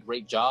is doing a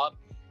great job,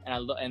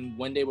 and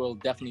one day we'll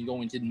definitely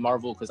go into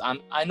Marvel because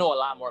I know a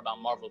lot more about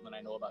Marvel than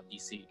I know about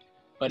DC.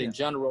 But in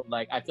general,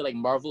 like I feel like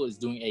Marvel is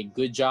doing a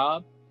good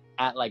job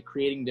at like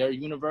creating their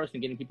universe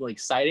and getting people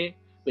excited.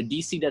 But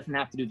DC doesn't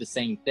have to do the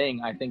same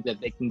thing. I think that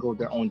they can go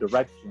their own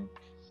direction.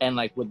 And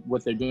like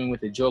what they're doing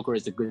with the Joker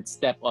is a good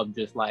step of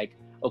just like,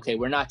 okay,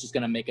 we're not just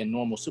gonna make a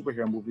normal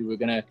superhero movie. We're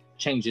gonna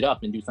change it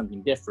up and do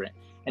something different.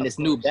 And this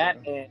new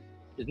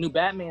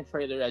Batman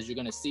trailer, as you're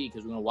gonna see,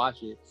 because we're gonna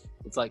watch it,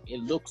 it's like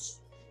it looks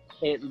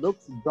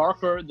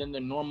darker than the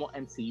normal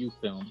MCU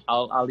film.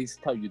 I'll at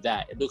least tell you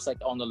that. It looks like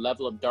on the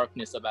level of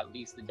darkness of at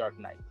least the Dark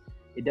Knight.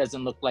 It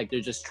doesn't look like they're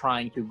just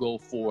trying to go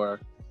for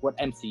what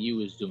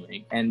MCU is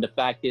doing. And the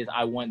fact is,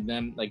 I want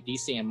them, like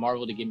DC and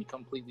Marvel, to give me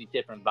completely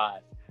different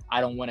vibes. I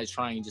don't want to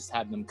try and just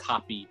have them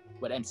copy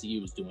what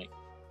MCU is doing.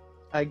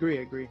 I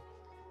agree.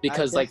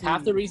 Because like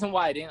half the reason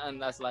why I didn't,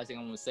 and that's the last thing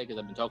I want to say because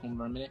I've been talking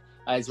for a minute.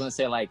 I just want to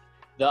say like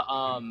the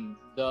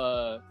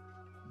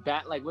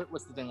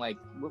what's the thing, like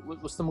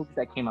what's the movie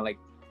that came out, like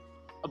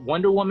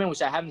Wonder Woman,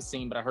 which I haven't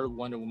seen, but I heard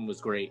Wonder Woman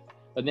was great.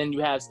 But then you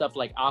have stuff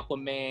like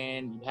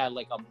Aquaman, you had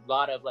like a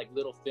lot of like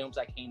little films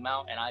that came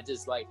out, and I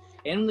just like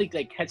it didn't really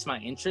like catch my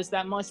interest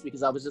that much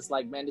because I was just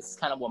like, man, this is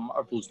kind of what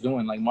Marvel's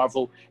doing. Like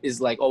Marvel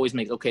is like always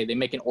they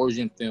make an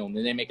origin film,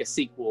 and they make a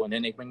sequel, and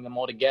then they bring them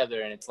all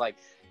together, and it's like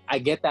I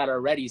get that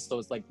already, so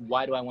it's like,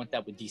 why do I want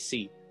that with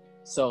DC?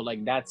 So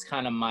like that's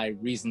kind of my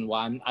reason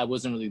why I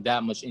wasn't really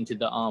that much into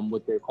the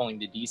what they're calling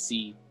the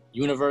DC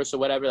universe or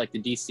whatever, like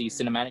the DC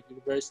cinematic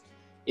universe.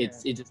 It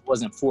just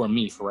wasn't for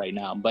me for right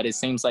now. But it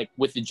seems like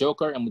with the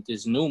Joker and with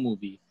this new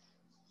movie,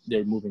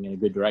 they're moving in a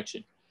good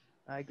direction.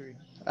 I agree.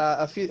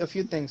 A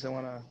few things I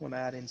wanna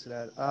add into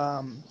that.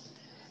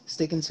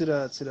 Sticking to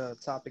the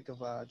topic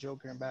of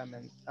Joker and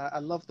Batman, I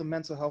love the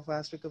mental health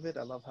aspect of it.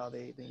 I love how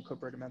they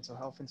incorporated mental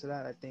health into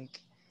that. I think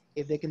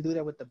if they can do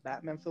that with the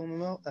Batman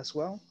film as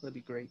well, that'd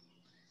be great.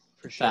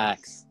 For sure.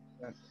 Facts.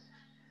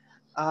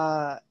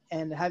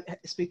 And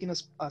speaking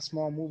of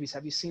small movies,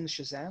 have you seen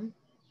Shazam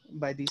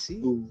by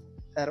DC? Ooh.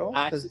 At all?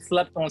 I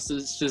slept on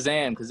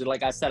Shazam because,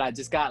 like I said, I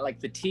just got like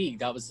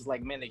fatigued. I was just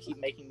like, man, they keep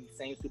making the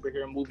same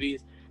superhero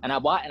movies, and I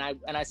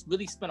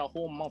really spent a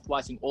whole month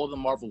watching all the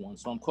Marvel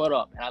ones, so I'm caught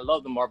up. And I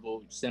love the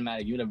Marvel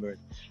Cinematic Universe,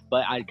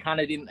 but I kind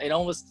of didn't. It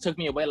almost took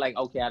me away. Like,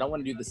 okay, I don't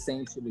want to do the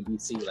same shit with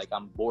DC. Like,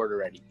 I'm bored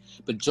already.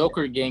 But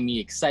Joker gave me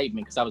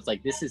excitement because I was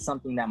like, this is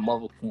something that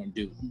Marvel can't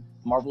do.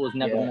 Marvel is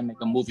never gonna make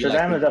a movie.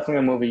 Shazam is definitely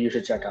a movie you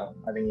should check out.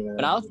 I think.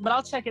 But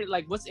I'll check it.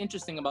 Like, what's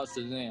interesting about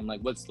Shazam?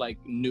 Like, what's like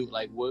new?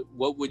 Like,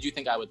 what would you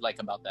think I would like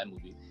about that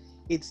movie?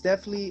 It's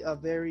definitely a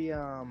very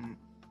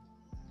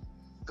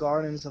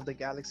Guardians of the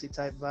Galaxy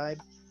type vibe,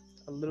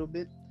 a little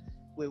bit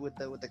with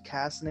the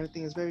cast and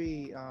everything. It's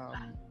very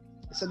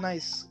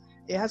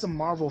it has a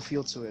Marvel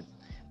feel to it,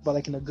 but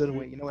like in a good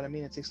way. You know what I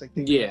mean? It takes like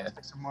the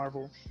aspects of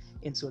Marvel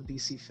into a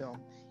DC film,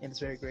 and it's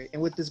very great.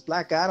 And with this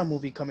Black Adam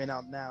movie coming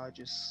out now, it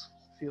just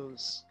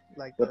feels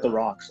like with the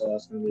Rock, so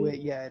that's gonna be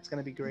yeah, it's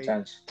gonna be great.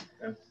 intense.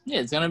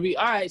 Yeah, it's gonna be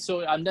all right.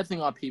 So I'm definitely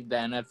gonna peep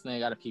that, and definitely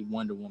gotta peep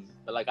Wonder Woman.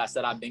 But like I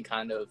said, I've been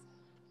kind of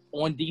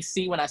on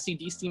DC. When I see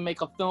DC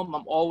make a film,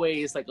 I'm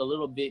always like a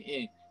little bit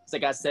in. It's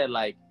like I said,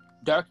 like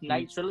Dark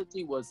Knight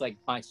trilogy was like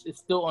it's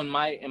still in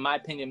my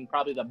opinion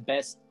probably the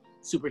best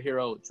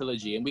superhero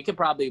trilogy, and we could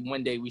probably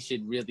one day we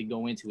should really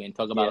go into it and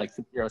talk about like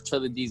superhero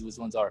trilogies, which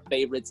ones are our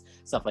favorites,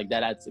 stuff like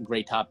that. That's a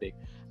great topic.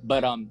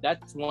 But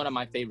that's one of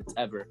my favorites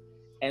ever.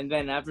 And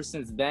then ever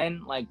since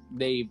then, like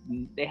they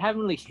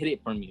haven't really hit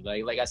it for me.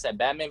 Like I said,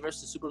 Batman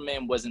versus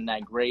Superman wasn't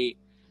that great.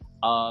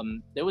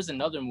 There was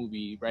another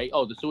movie, right?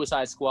 Oh, the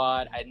Suicide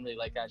Squad. I didn't really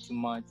like that too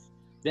much.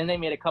 Then they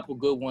made a couple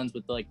good ones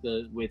with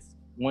with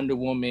Wonder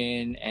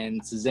Woman,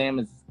 and Shazam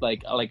is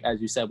like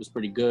as you said was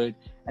pretty good.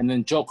 And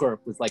then Joker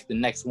was like the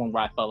next one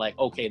where I felt like,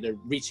 okay, they're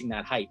reaching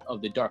that height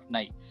of the Dark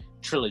Knight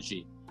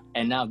trilogy.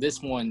 And now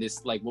this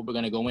like what we're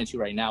gonna go into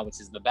right now,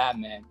 which is the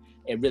Batman.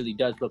 It really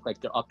does look like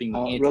they're upping the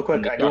ante. Real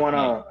quick, I do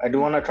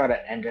wanna try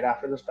to end it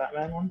after this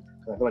Batman one,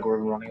 because I feel like we're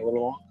running a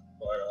little long.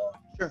 But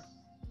sure.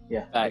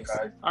 Yeah. Thanks.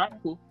 All right,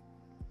 cool.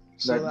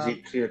 So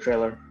Zeke, see the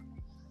trailer.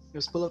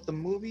 Let's pull up the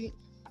movie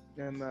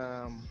and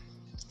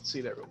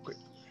see that real quick.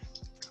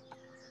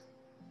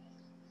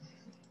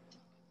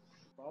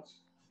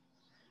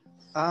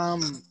 I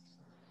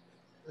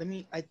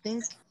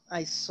think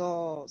I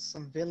saw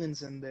some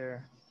villains in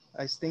there.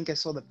 I think I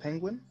saw the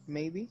Penguin,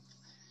 maybe.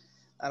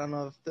 I don't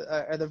know if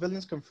are the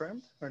villains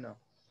confirmed or no?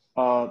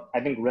 I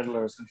think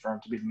Riddler is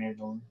confirmed to be the main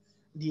villain.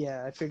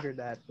 Yeah, I figured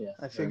that. Yeah,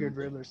 I figured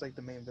Riddler's like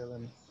the main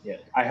villain. Yeah,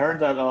 I heard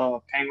that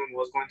Penguin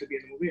was going to be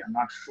in the movie. I'm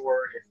not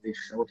sure if they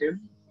showed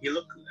him. He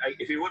looked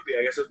if he would be,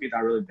 I guess it would be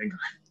that really big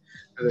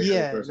guy.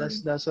 Yeah,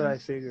 that's what I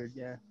figured.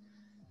 Yeah.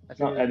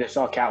 And they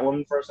saw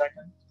Catwoman for a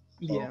second.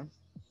 So. Yeah,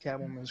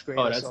 Catwoman's great.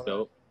 Oh, that's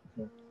dope.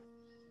 Yeah.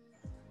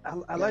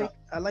 I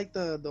like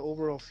the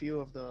overall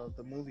feel of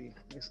the movie.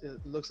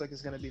 It looks like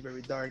it's gonna be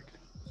very dark.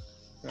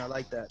 And I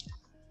like that.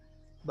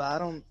 But I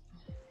don't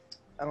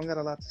got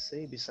a lot to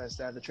say besides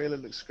that. The trailer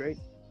looks great.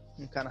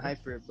 I'm kind of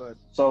hyped for it, but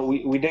so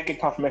we did get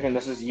confirmation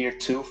this is year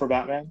 2 for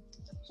Batman.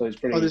 So he's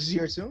pretty. Oh, this is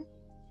year 2?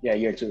 Yeah,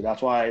 year 2.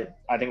 That's why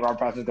I think Robert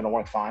Pattinson's gonna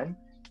work fine.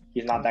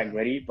 He's not that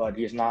gritty, but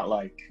he's not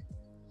like.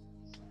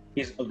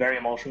 He's very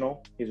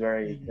emotional. He's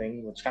very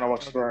thing, which kind of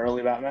works for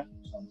early Batman.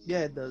 So.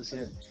 Yeah, it does.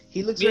 Yeah,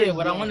 he looks. Yeah,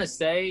 what I want to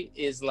say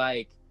is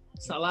like,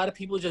 a lot of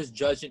people just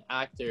judge an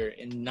actor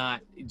and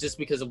not just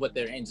because of what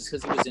they're in. Just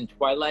because he was in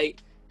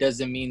Twilight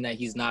doesn't mean that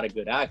he's not a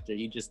good actor.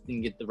 He just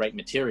didn't get the right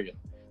material.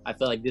 I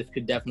feel like this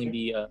could definitely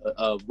be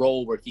a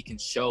role where he can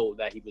show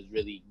that he was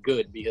really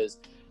good. Because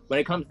when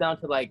it comes down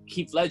to like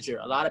Heath Ledger,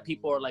 a lot of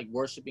people are like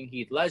worshiping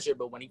Heath Ledger,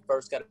 but when he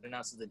first got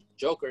announced as the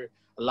Joker,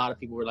 a lot of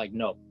people were like,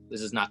 no,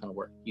 this is not going to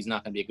work. He's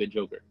not going to be a good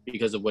Joker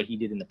because of what he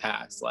did in the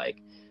past.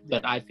 Like,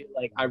 but I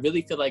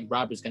really feel like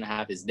Robert's going to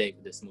have his day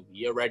with this movie.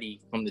 He already,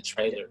 from the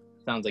trailer,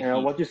 sounds like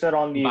what you said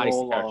on the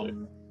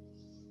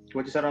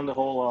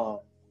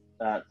whole,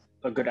 that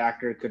a good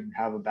actor could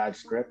have a bad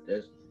script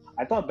is,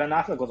 I thought Ben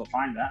Affleck was a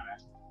fine Batman.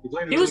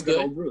 He was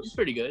good. He was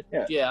pretty good.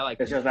 Yeah, I like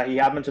it. It's just that he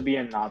happened to be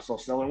in not so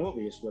stellar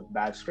movies with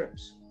bad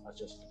scripts. That's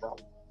just the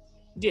problem.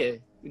 Yeah,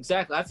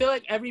 exactly. I feel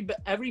like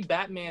every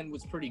Batman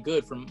was pretty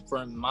good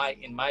in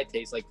my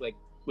taste. Like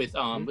with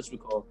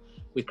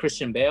with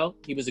Christian Bale,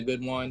 he was a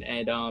good one,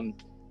 and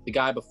the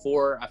guy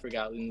before I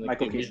forgot in the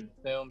Michael Keaton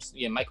films.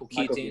 Yeah, Michael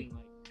Keaton.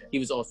 He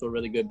was also a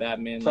really good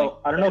Batman. So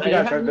I don't know if you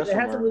guys heard this. There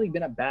hasn't really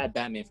been a bad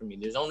Batman for me.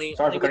 There's only.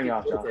 Sorry for cutting you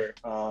off, Josh.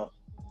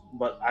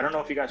 But I don't know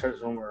if you guys heard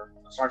this rumor.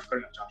 Sorry for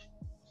cutting you off, Josh.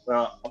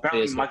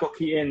 Apparently, Michael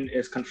Keaton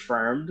is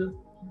confirmed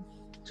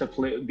to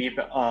be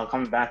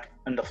coming back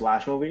in the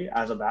Flash movie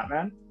as a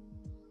Batman.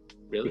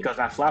 Really? Because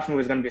that Flash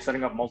movie is going to be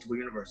setting up multiple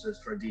universes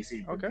for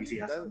DC. Okay. DC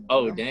has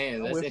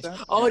damn. That's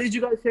interesting. Oh, did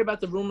you guys hear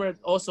about the rumor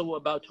also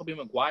about Tobey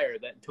Maguire?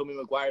 That Tobey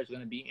Maguire is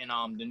going to be in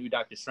the new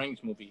Doctor Strange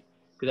movie.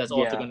 Because that's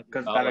also going to be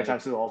because that makes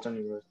sense to the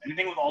alternate universe.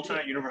 Anything with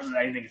alternate universes,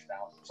 anything is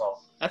down. So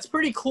that's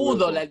pretty cool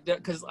though. Like,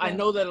 because I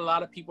know that a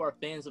lot of people are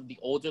fans of the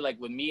older. Like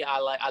with me, I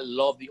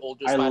love the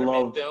older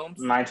Spider-Man films.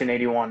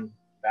 1981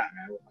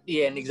 Batman.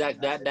 Yeah, and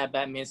exactly that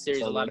Batman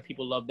series. A lot of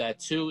people love that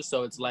too.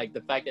 So it's like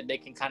the fact that they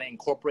can kind of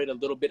incorporate a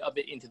little bit of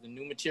it into the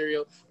new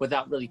material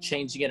without really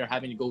changing it or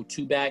having to go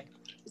too back.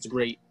 It's a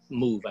great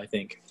move, I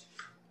think.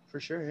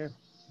 For sure, yeah,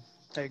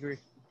 I agree.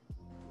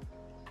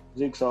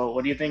 Zeke, so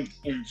what do you think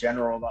in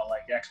general about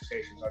like the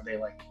expectations? Are they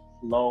like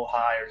low,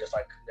 high, or just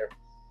like they're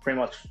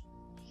pretty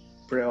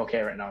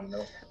okay right now in the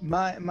middle?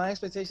 My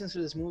expectations for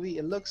this movie,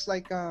 it looks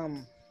like I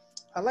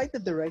like the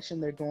direction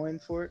they're going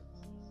for it.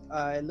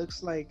 It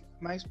looks like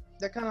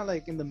they're kind of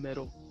like in the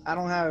middle. I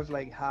don't have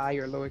like high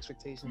or low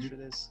expectations for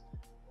this.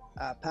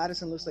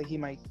 Pattinson looks like he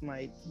might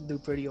do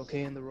pretty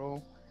okay in the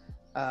role.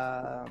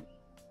 I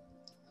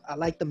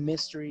like the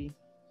mystery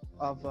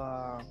of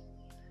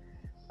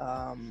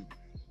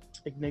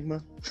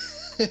Enigma.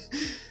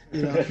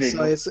 You know,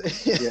 so it's so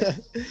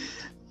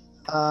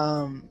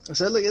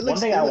it looks. One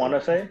thing I want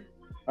to say.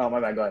 Oh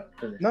my bad. Go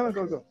ahead. No,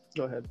 go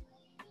ahead.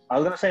 I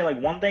was gonna say like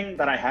one thing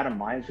that I had in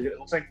mind. It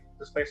looks like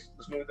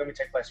this movie is going to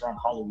take place around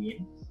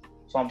Halloween.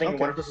 So I'm thinking,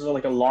 Okay. what if this is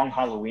like a long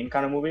Halloween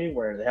kind of movie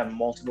where they have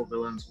multiple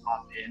villains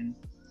pop in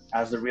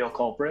as the real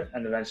culprit,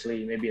 and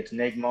eventually maybe it's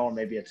Enigma or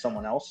maybe it's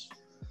someone else.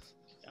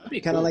 That'd be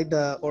Kind of cool. like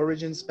the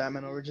Origins,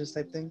 Batman Origins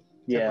type thing.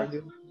 Yeah. Type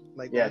of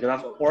like Yeah, that.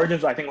 because that's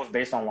Origins. I think was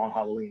based on Long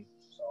Halloween.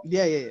 So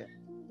Yeah, Yeah.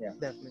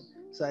 definitely.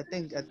 So I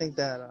think that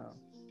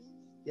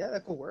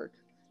that could work,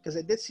 because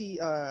I did see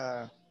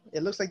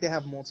it looks like they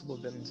have multiple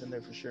villains in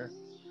there for sure.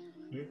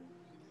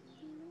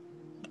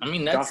 I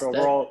mean, Josh, that's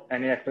overall,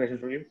 any expectations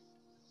for you?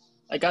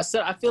 like I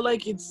said, I feel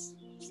like it's.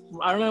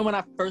 I remember when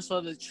I first saw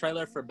the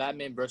trailer for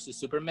Batman versus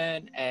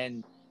Superman,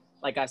 and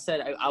like I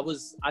said,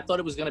 I thought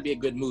it was gonna be a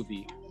good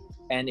movie,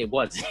 and it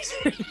wasn't.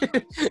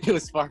 It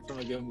was far from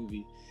a good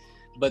movie.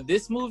 But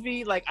this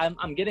movie, like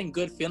I'm getting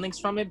good feelings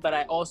from it, but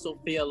I also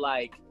feel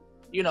like,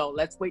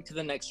 let's wait till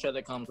the next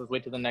trailer comes. Let's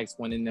wait till the next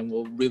one, and then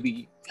we'll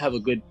really have a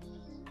good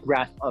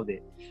grasp of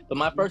it. But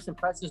my first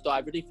impressions, though, I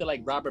really feel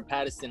like Robert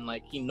Pattinson,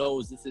 like he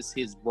knows this is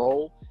his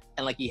role,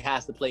 and like he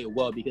has to play it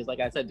well, because like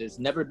I said, there's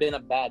never been a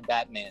bad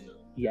Batman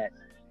yet.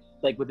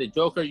 Like with the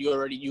Joker,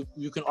 you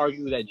can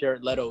argue that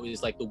Jared Leto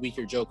is like the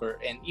weaker Joker,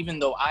 and even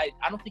though I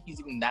don't think he's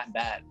even that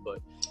bad, but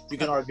you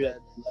can argue that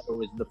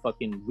Leto is the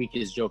fucking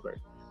weakest Joker.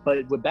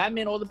 But with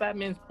Batman, all the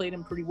Batmans played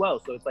him pretty well,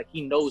 so it's like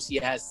he knows he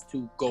has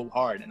to go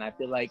hard, and I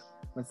feel like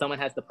when someone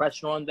has the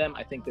pressure on them,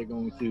 I think they're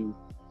going to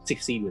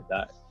succeed with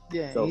that.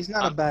 Yeah, So, he's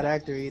not a bad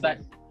actor either.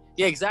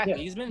 Yeah, exactly.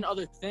 Yeah. He's been in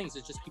other things.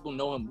 It's just people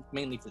know him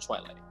mainly for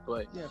Twilight.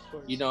 But Yeah, of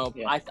course.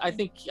 Yeah. I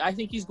think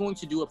he's going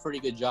to do a pretty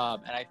good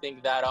job, and I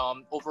think that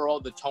overall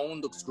the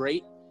tone looks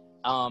great.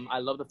 I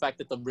love the fact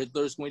that the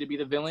Riddler is going to be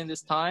the villain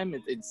this time.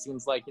 It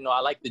seems like, I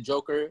like the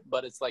Joker,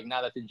 but it's like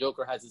now that the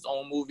Joker has his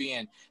own movie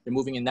and they're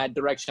moving in that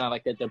direction, I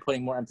like that they're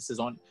putting more emphasis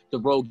on the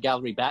rogue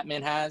gallery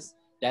Batman has.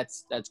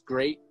 That's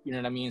great. You know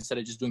what I mean? Instead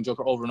of just doing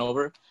Joker over and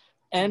over.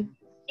 And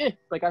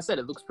like I said,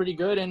 it looks pretty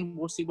good, and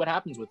we'll see what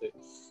happens with it.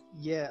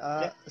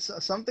 Yeah, so,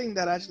 something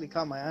that actually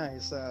caught my eye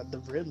is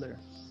the Riddler.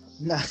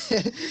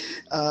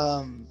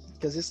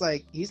 Because it's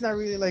like he's not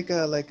really like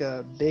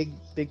a big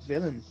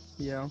villain,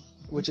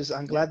 which is,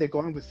 I'm glad they're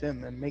going with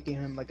him and making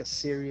him like a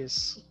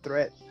serious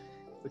threat,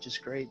 which is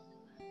great.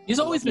 He's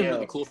always been Yeah.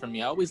 really cool for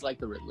me. I always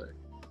liked the Riddler.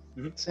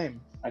 Same.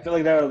 I feel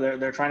like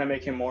they're trying to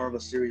make him more of a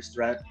serious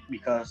threat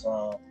because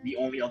the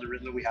only other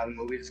Riddler we have in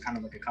movies is kind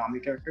of like a comedy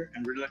character,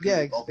 and Riddler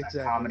can be both a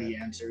exactly, comedy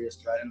and serious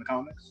threat in the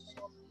comics.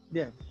 So.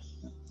 Yeah.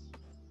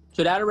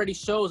 So that already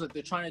shows that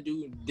they're trying to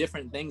do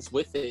different things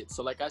with it.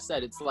 So like I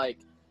said, it's like,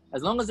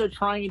 as long as they're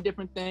trying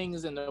different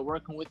things and they're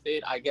working with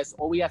it, I guess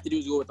all we have to do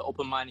is go with the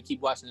open mind and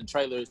keep watching the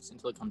trailers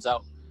until it comes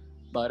out.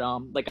 But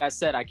like I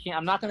said,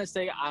 I'm not gonna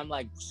say I'm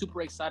like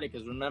super excited,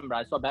 because remember,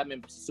 I saw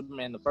Batman vs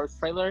Superman, the first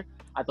trailer.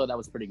 I thought that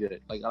was pretty good.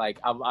 Like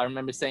I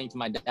remember saying to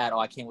my dad, "Oh,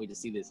 I can't wait to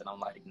see this," and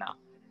I'm like, "Nah,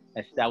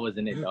 that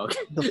wasn't it, dog."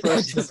 The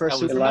first That was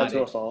Superman. not Lied to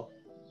it. us all.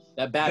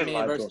 That Batman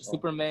Lied to versus us all.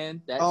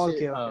 Superman. That Oh,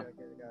 shit, okay,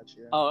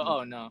 gotcha.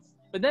 Oh no.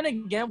 But then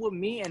again, with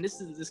me, and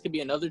this could be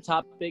another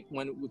topic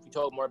if we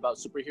talk more about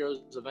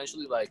superheroes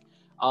eventually. Like,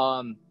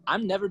 I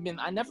never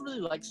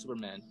really liked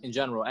Superman in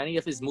general. Any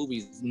of his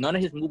movies, none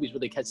of his movies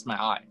really catch my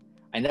eye.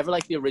 I never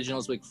liked the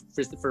originals with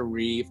Christopher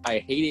Reeve. I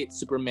hated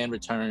Superman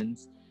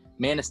Returns.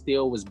 Man of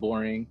Steel was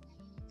boring,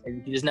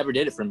 and he just never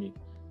did it for me.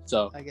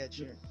 So I get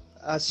you.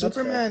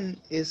 Superman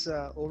is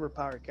an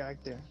overpowered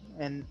character,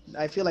 and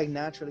I feel like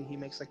naturally he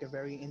makes like a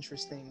very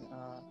interesting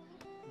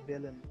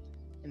villain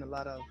in a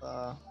lot of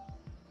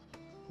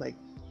like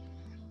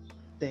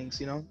things,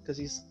 because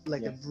he's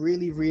like a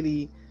really,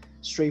 really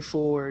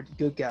straightforward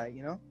good guy,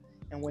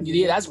 And when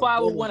that's why I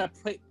would want to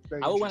pick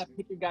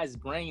to your guys'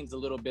 brains a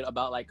little bit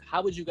about like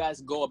how would you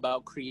guys go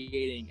about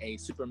creating a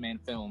Superman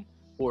film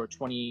for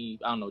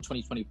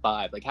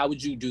 2025? Like how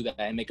would you do that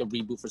and make a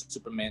reboot for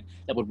Superman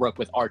that would work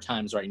with our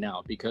times right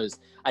now? Because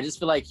I just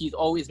feel like he's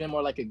always been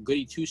more like a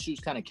goody two shoes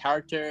kind of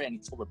character, and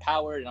he's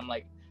overpowered, and I'm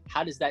like,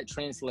 how does that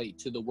translate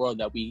to the world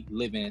that we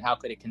live in, and how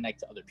could it connect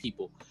to other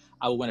people?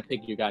 I would want to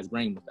pick your guys'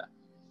 brain with that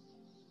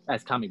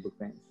as comic book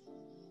fans.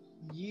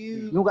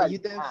 You guys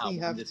definitely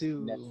now, have just-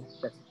 to.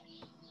 that's-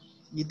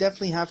 You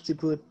definitely have to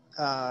put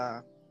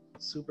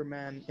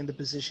Superman in the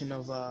position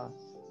of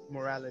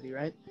morality,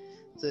 right?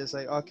 So it's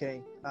like,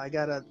 okay, I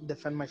gotta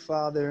defend my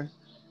father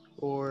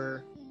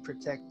or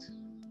protect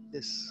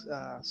this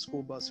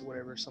school bus or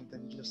whatever,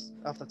 something just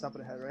off the top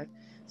of the head, right?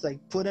 It's like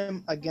put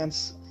him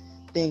against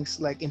things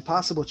like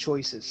impossible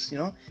choices,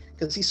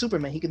 because he's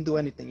Superman, he can do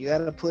anything. You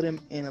gotta put him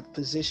in a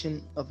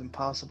position of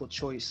impossible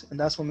choice, and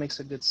that's what makes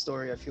a good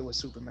story, I feel, with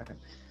Superman.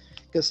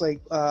 Because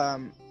like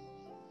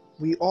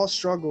we all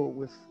struggle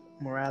with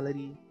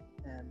morality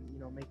and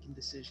making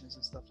decisions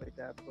and stuff like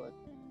that, but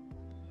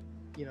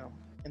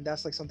and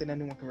that's like something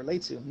anyone can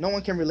relate to. No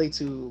one can relate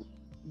to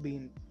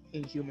being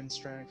inhuman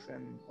strength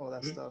and all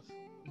that stuff.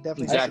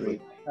 Definitely.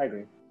 Exactly. I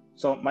agree.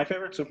 So my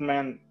favorite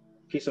Superman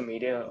piece of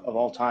media of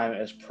all time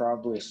is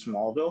probably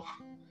Smallville.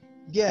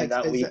 Yeah, And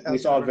that we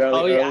it's saw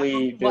very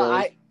early Well,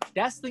 build.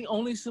 that's the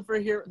only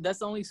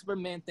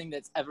Superman thing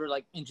that's ever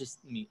like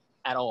interested me.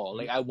 at all.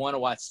 Like I want to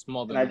watch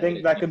Smallville. And I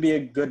think that could be a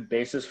good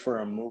basis for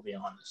a movie,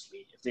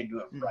 honestly, if they do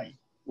it right.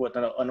 With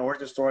an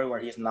origin story where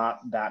he's not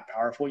that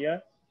powerful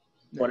yet.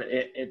 But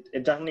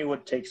it definitely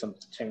would take some.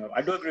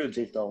 I do agree with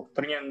Zeke though.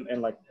 Putting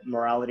in like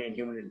morality and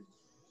human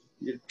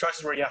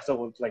choices where you have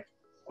to like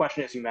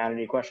question his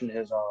humanity, question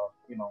his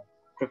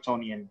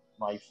Kryptonian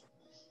life.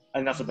 I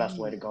think that's the best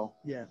way to go.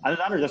 Yeah. Either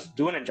that or just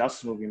do an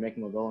Injustice movie, make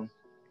him a villain.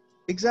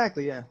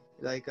 Exactly. Yeah.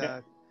 Like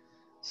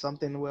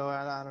something where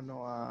I don't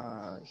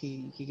know.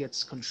 He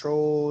gets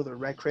controlled or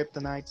red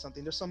kryptonite.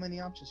 Something. There's so many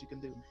options you can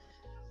do.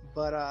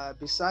 But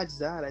besides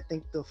that, I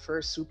think the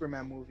first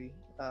Superman movie.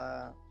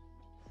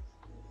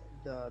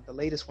 The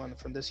latest one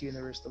from this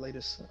universe, the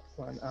latest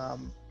one.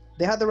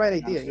 They had the right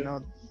idea, you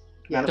know.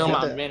 Yeah, talking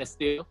about Man of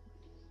Steel.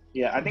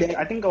 Yeah, I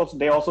think also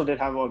they also did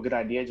have a good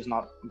idea, just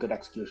not good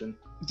execution.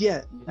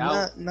 Yeah,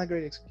 not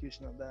great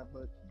execution of that,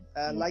 but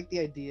I like the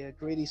idea.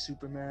 Gritty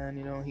Superman,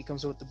 you know, he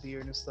comes with the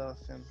beard and stuff,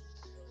 and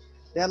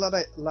they had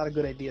a lot of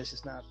good ideas.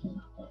 Just not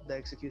the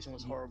execution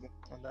was horrible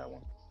on that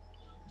one.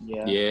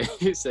 Yeah.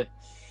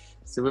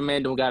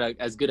 Superman don't got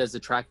as good as a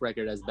track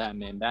record as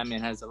Batman.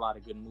 Batman has a lot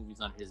of good movies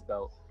on his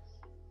belt.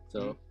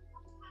 So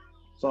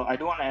I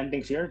do want to end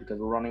things here because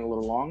we're running a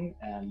little long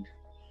and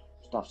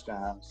stuff's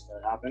gonna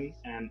happen.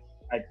 And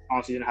I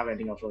honestly didn't have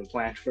anything else really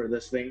planned for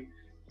this thing.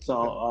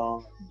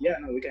 So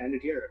we can end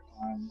it here.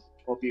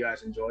 Hope you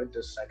guys enjoyed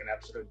this second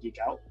episode of Geek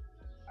Out.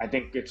 I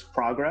think it's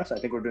progress. I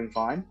think we're doing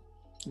fine.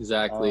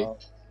 Exactly.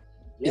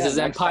 This is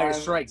Empire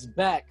Strikes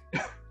Back.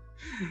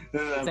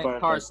 It's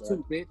Cars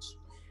 2, bitch.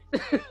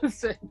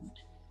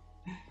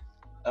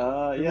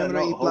 Remember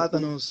to eat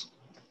plátanos.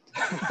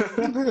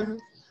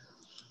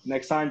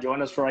 Next time,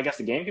 join us for, I guess,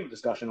 the GameCube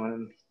discussion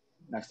when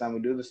next time we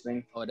do this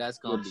thing. Oh, that's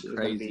gonna be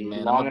crazy,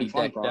 man. I'm gonna be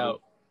decked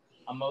out.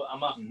 I'm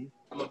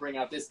gonna bring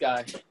out this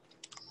guy.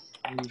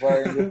 I'm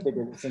wearing this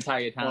figure this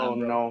entire time. Oh,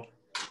 bro. no.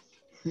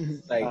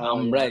 Like,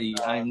 I'm ready.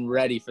 I'm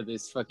ready for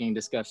this fucking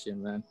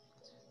discussion, man.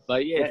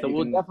 But so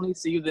we'll definitely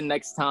see you the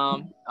next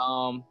time.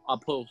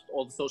 I'll post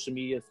all the social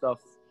media stuff,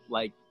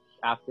 like,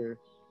 after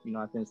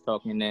I finish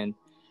talking, and then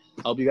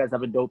I hope you guys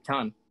have a dope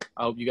time.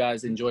 I hope you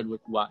guys enjoyed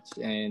what you watched,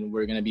 and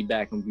we're going to be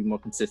back and be more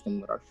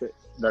consistent with our shit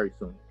very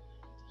soon.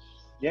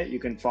 Yeah, you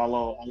can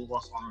follow all of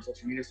us on our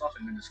social media stuff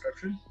in the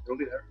description. It'll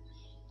be there.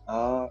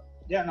 I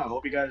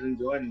hope you guys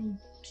enjoyed and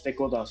stick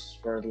with us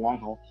for the long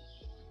haul.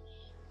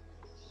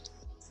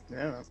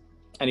 Yeah.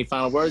 Any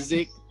final words,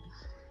 Zeke?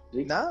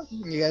 Nah,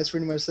 you guys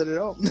pretty much said it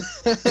all.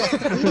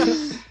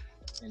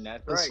 And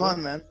that's It's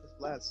fun, man. It's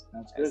blast.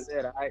 That's good. That's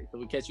it. All right, so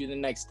we'll catch you the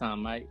next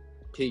time, right?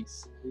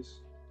 Peace.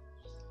 Peace.